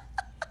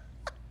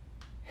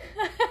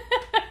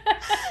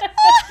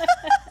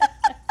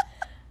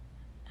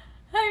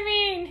 I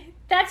mean,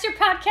 that's your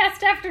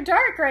podcast after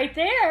dark right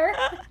there.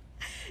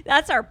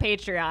 That's our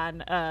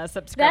Patreon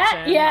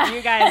subscription.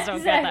 You guys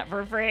don't get that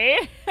for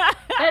free.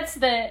 That's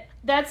the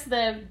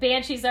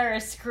Banshees Are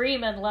a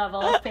Screamin'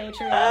 level of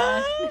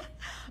Patreon.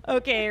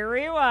 Okay,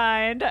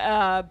 rewind.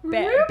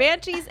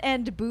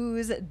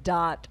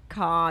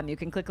 Bansheesandbooze.com. You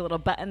can click a little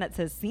button that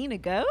says Seen a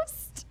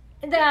Ghost.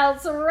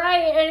 That's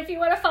right. And if you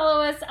want to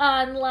follow us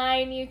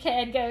online, you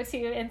can go to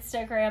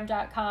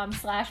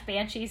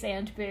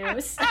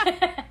Instagram.com/bansheesandbooze.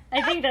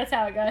 I think that's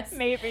how it goes.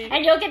 Maybe.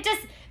 And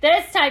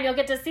this time you'll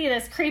get to see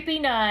this creepy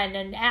nun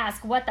and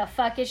ask, what the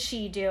fuck is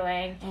she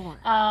doing?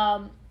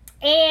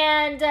 Or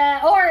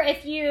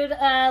if you'd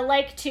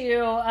like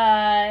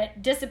to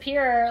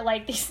disappear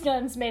like these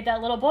nuns made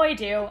that little boy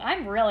do,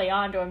 I'm really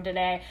onto him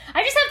today.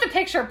 I just have the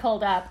picture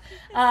pulled up.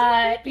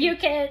 You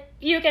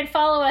can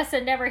follow us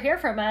and never hear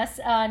from us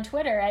on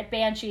Twitter at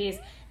Banshees.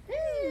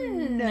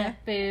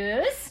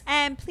 Booze.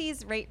 And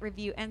please rate,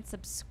 review, and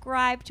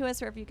subscribe to us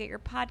wherever you get your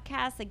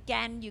podcasts.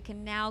 Again, you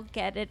can now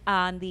get it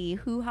on the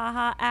Hoo Ha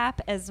Ha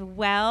app as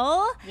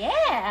well.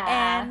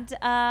 Yeah. And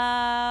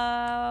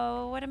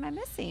what am I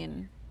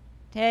missing?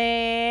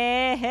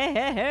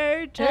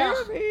 Hey,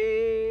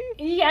 Jeremy.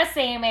 Yes,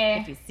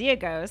 Amy. If you see a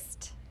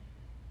ghost,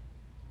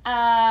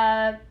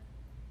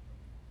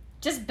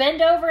 just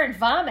bend over and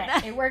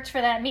vomit. It worked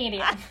for that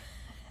medium.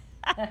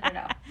 I don't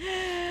know.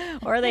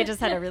 Or they just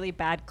had a really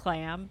bad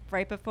clam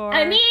right before.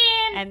 I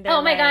mean,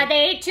 oh my God,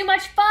 they ate too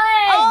much fudge.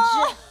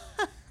 Oh.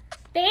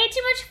 They ate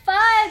too much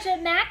fudge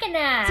at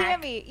Mackinac.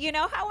 Tammy, you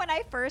know how when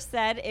I first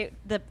said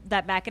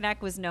that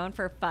Mackinac was known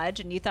for fudge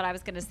and you thought I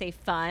was going to say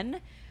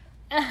fun?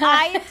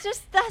 The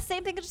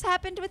same thing just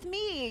happened with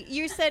me.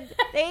 You said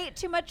they ate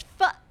too much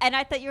fun, and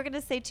I thought you were going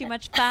to say too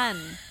much fun.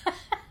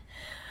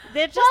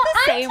 They're just the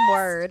same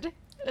word.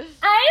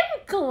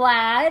 I'm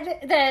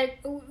glad that,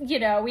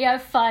 we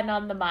have fun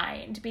on the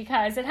mind,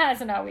 because it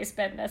hasn't always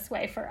been this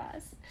way for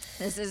us.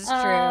 This is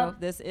true.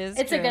 It's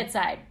true. A good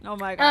side. Oh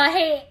my God.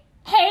 Hey,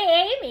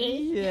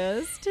 Amy.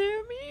 Yes,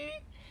 Tammy?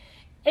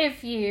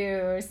 If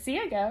you see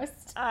a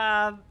ghost,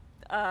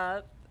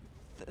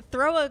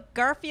 throw a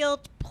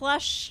Garfield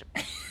plush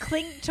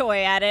cling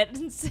toy at it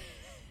and see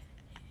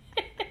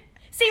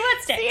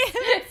what sticks.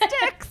 if it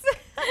sticks.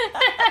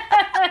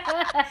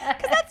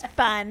 Because that's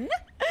fun.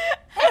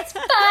 It's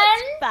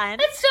fun.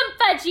 It's some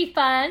fudgy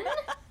fun.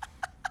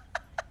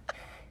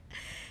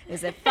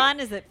 Is it fun?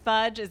 Is it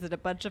fudge? Is it a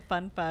bunch of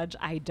fun fudge?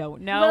 I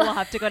don't know. We'll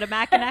have to go to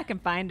Mackinac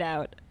and find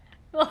out.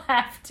 We'll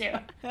have to.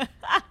 All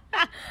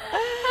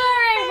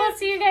right. We'll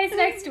see you guys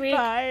next week.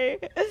 Bye.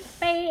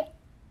 Bye.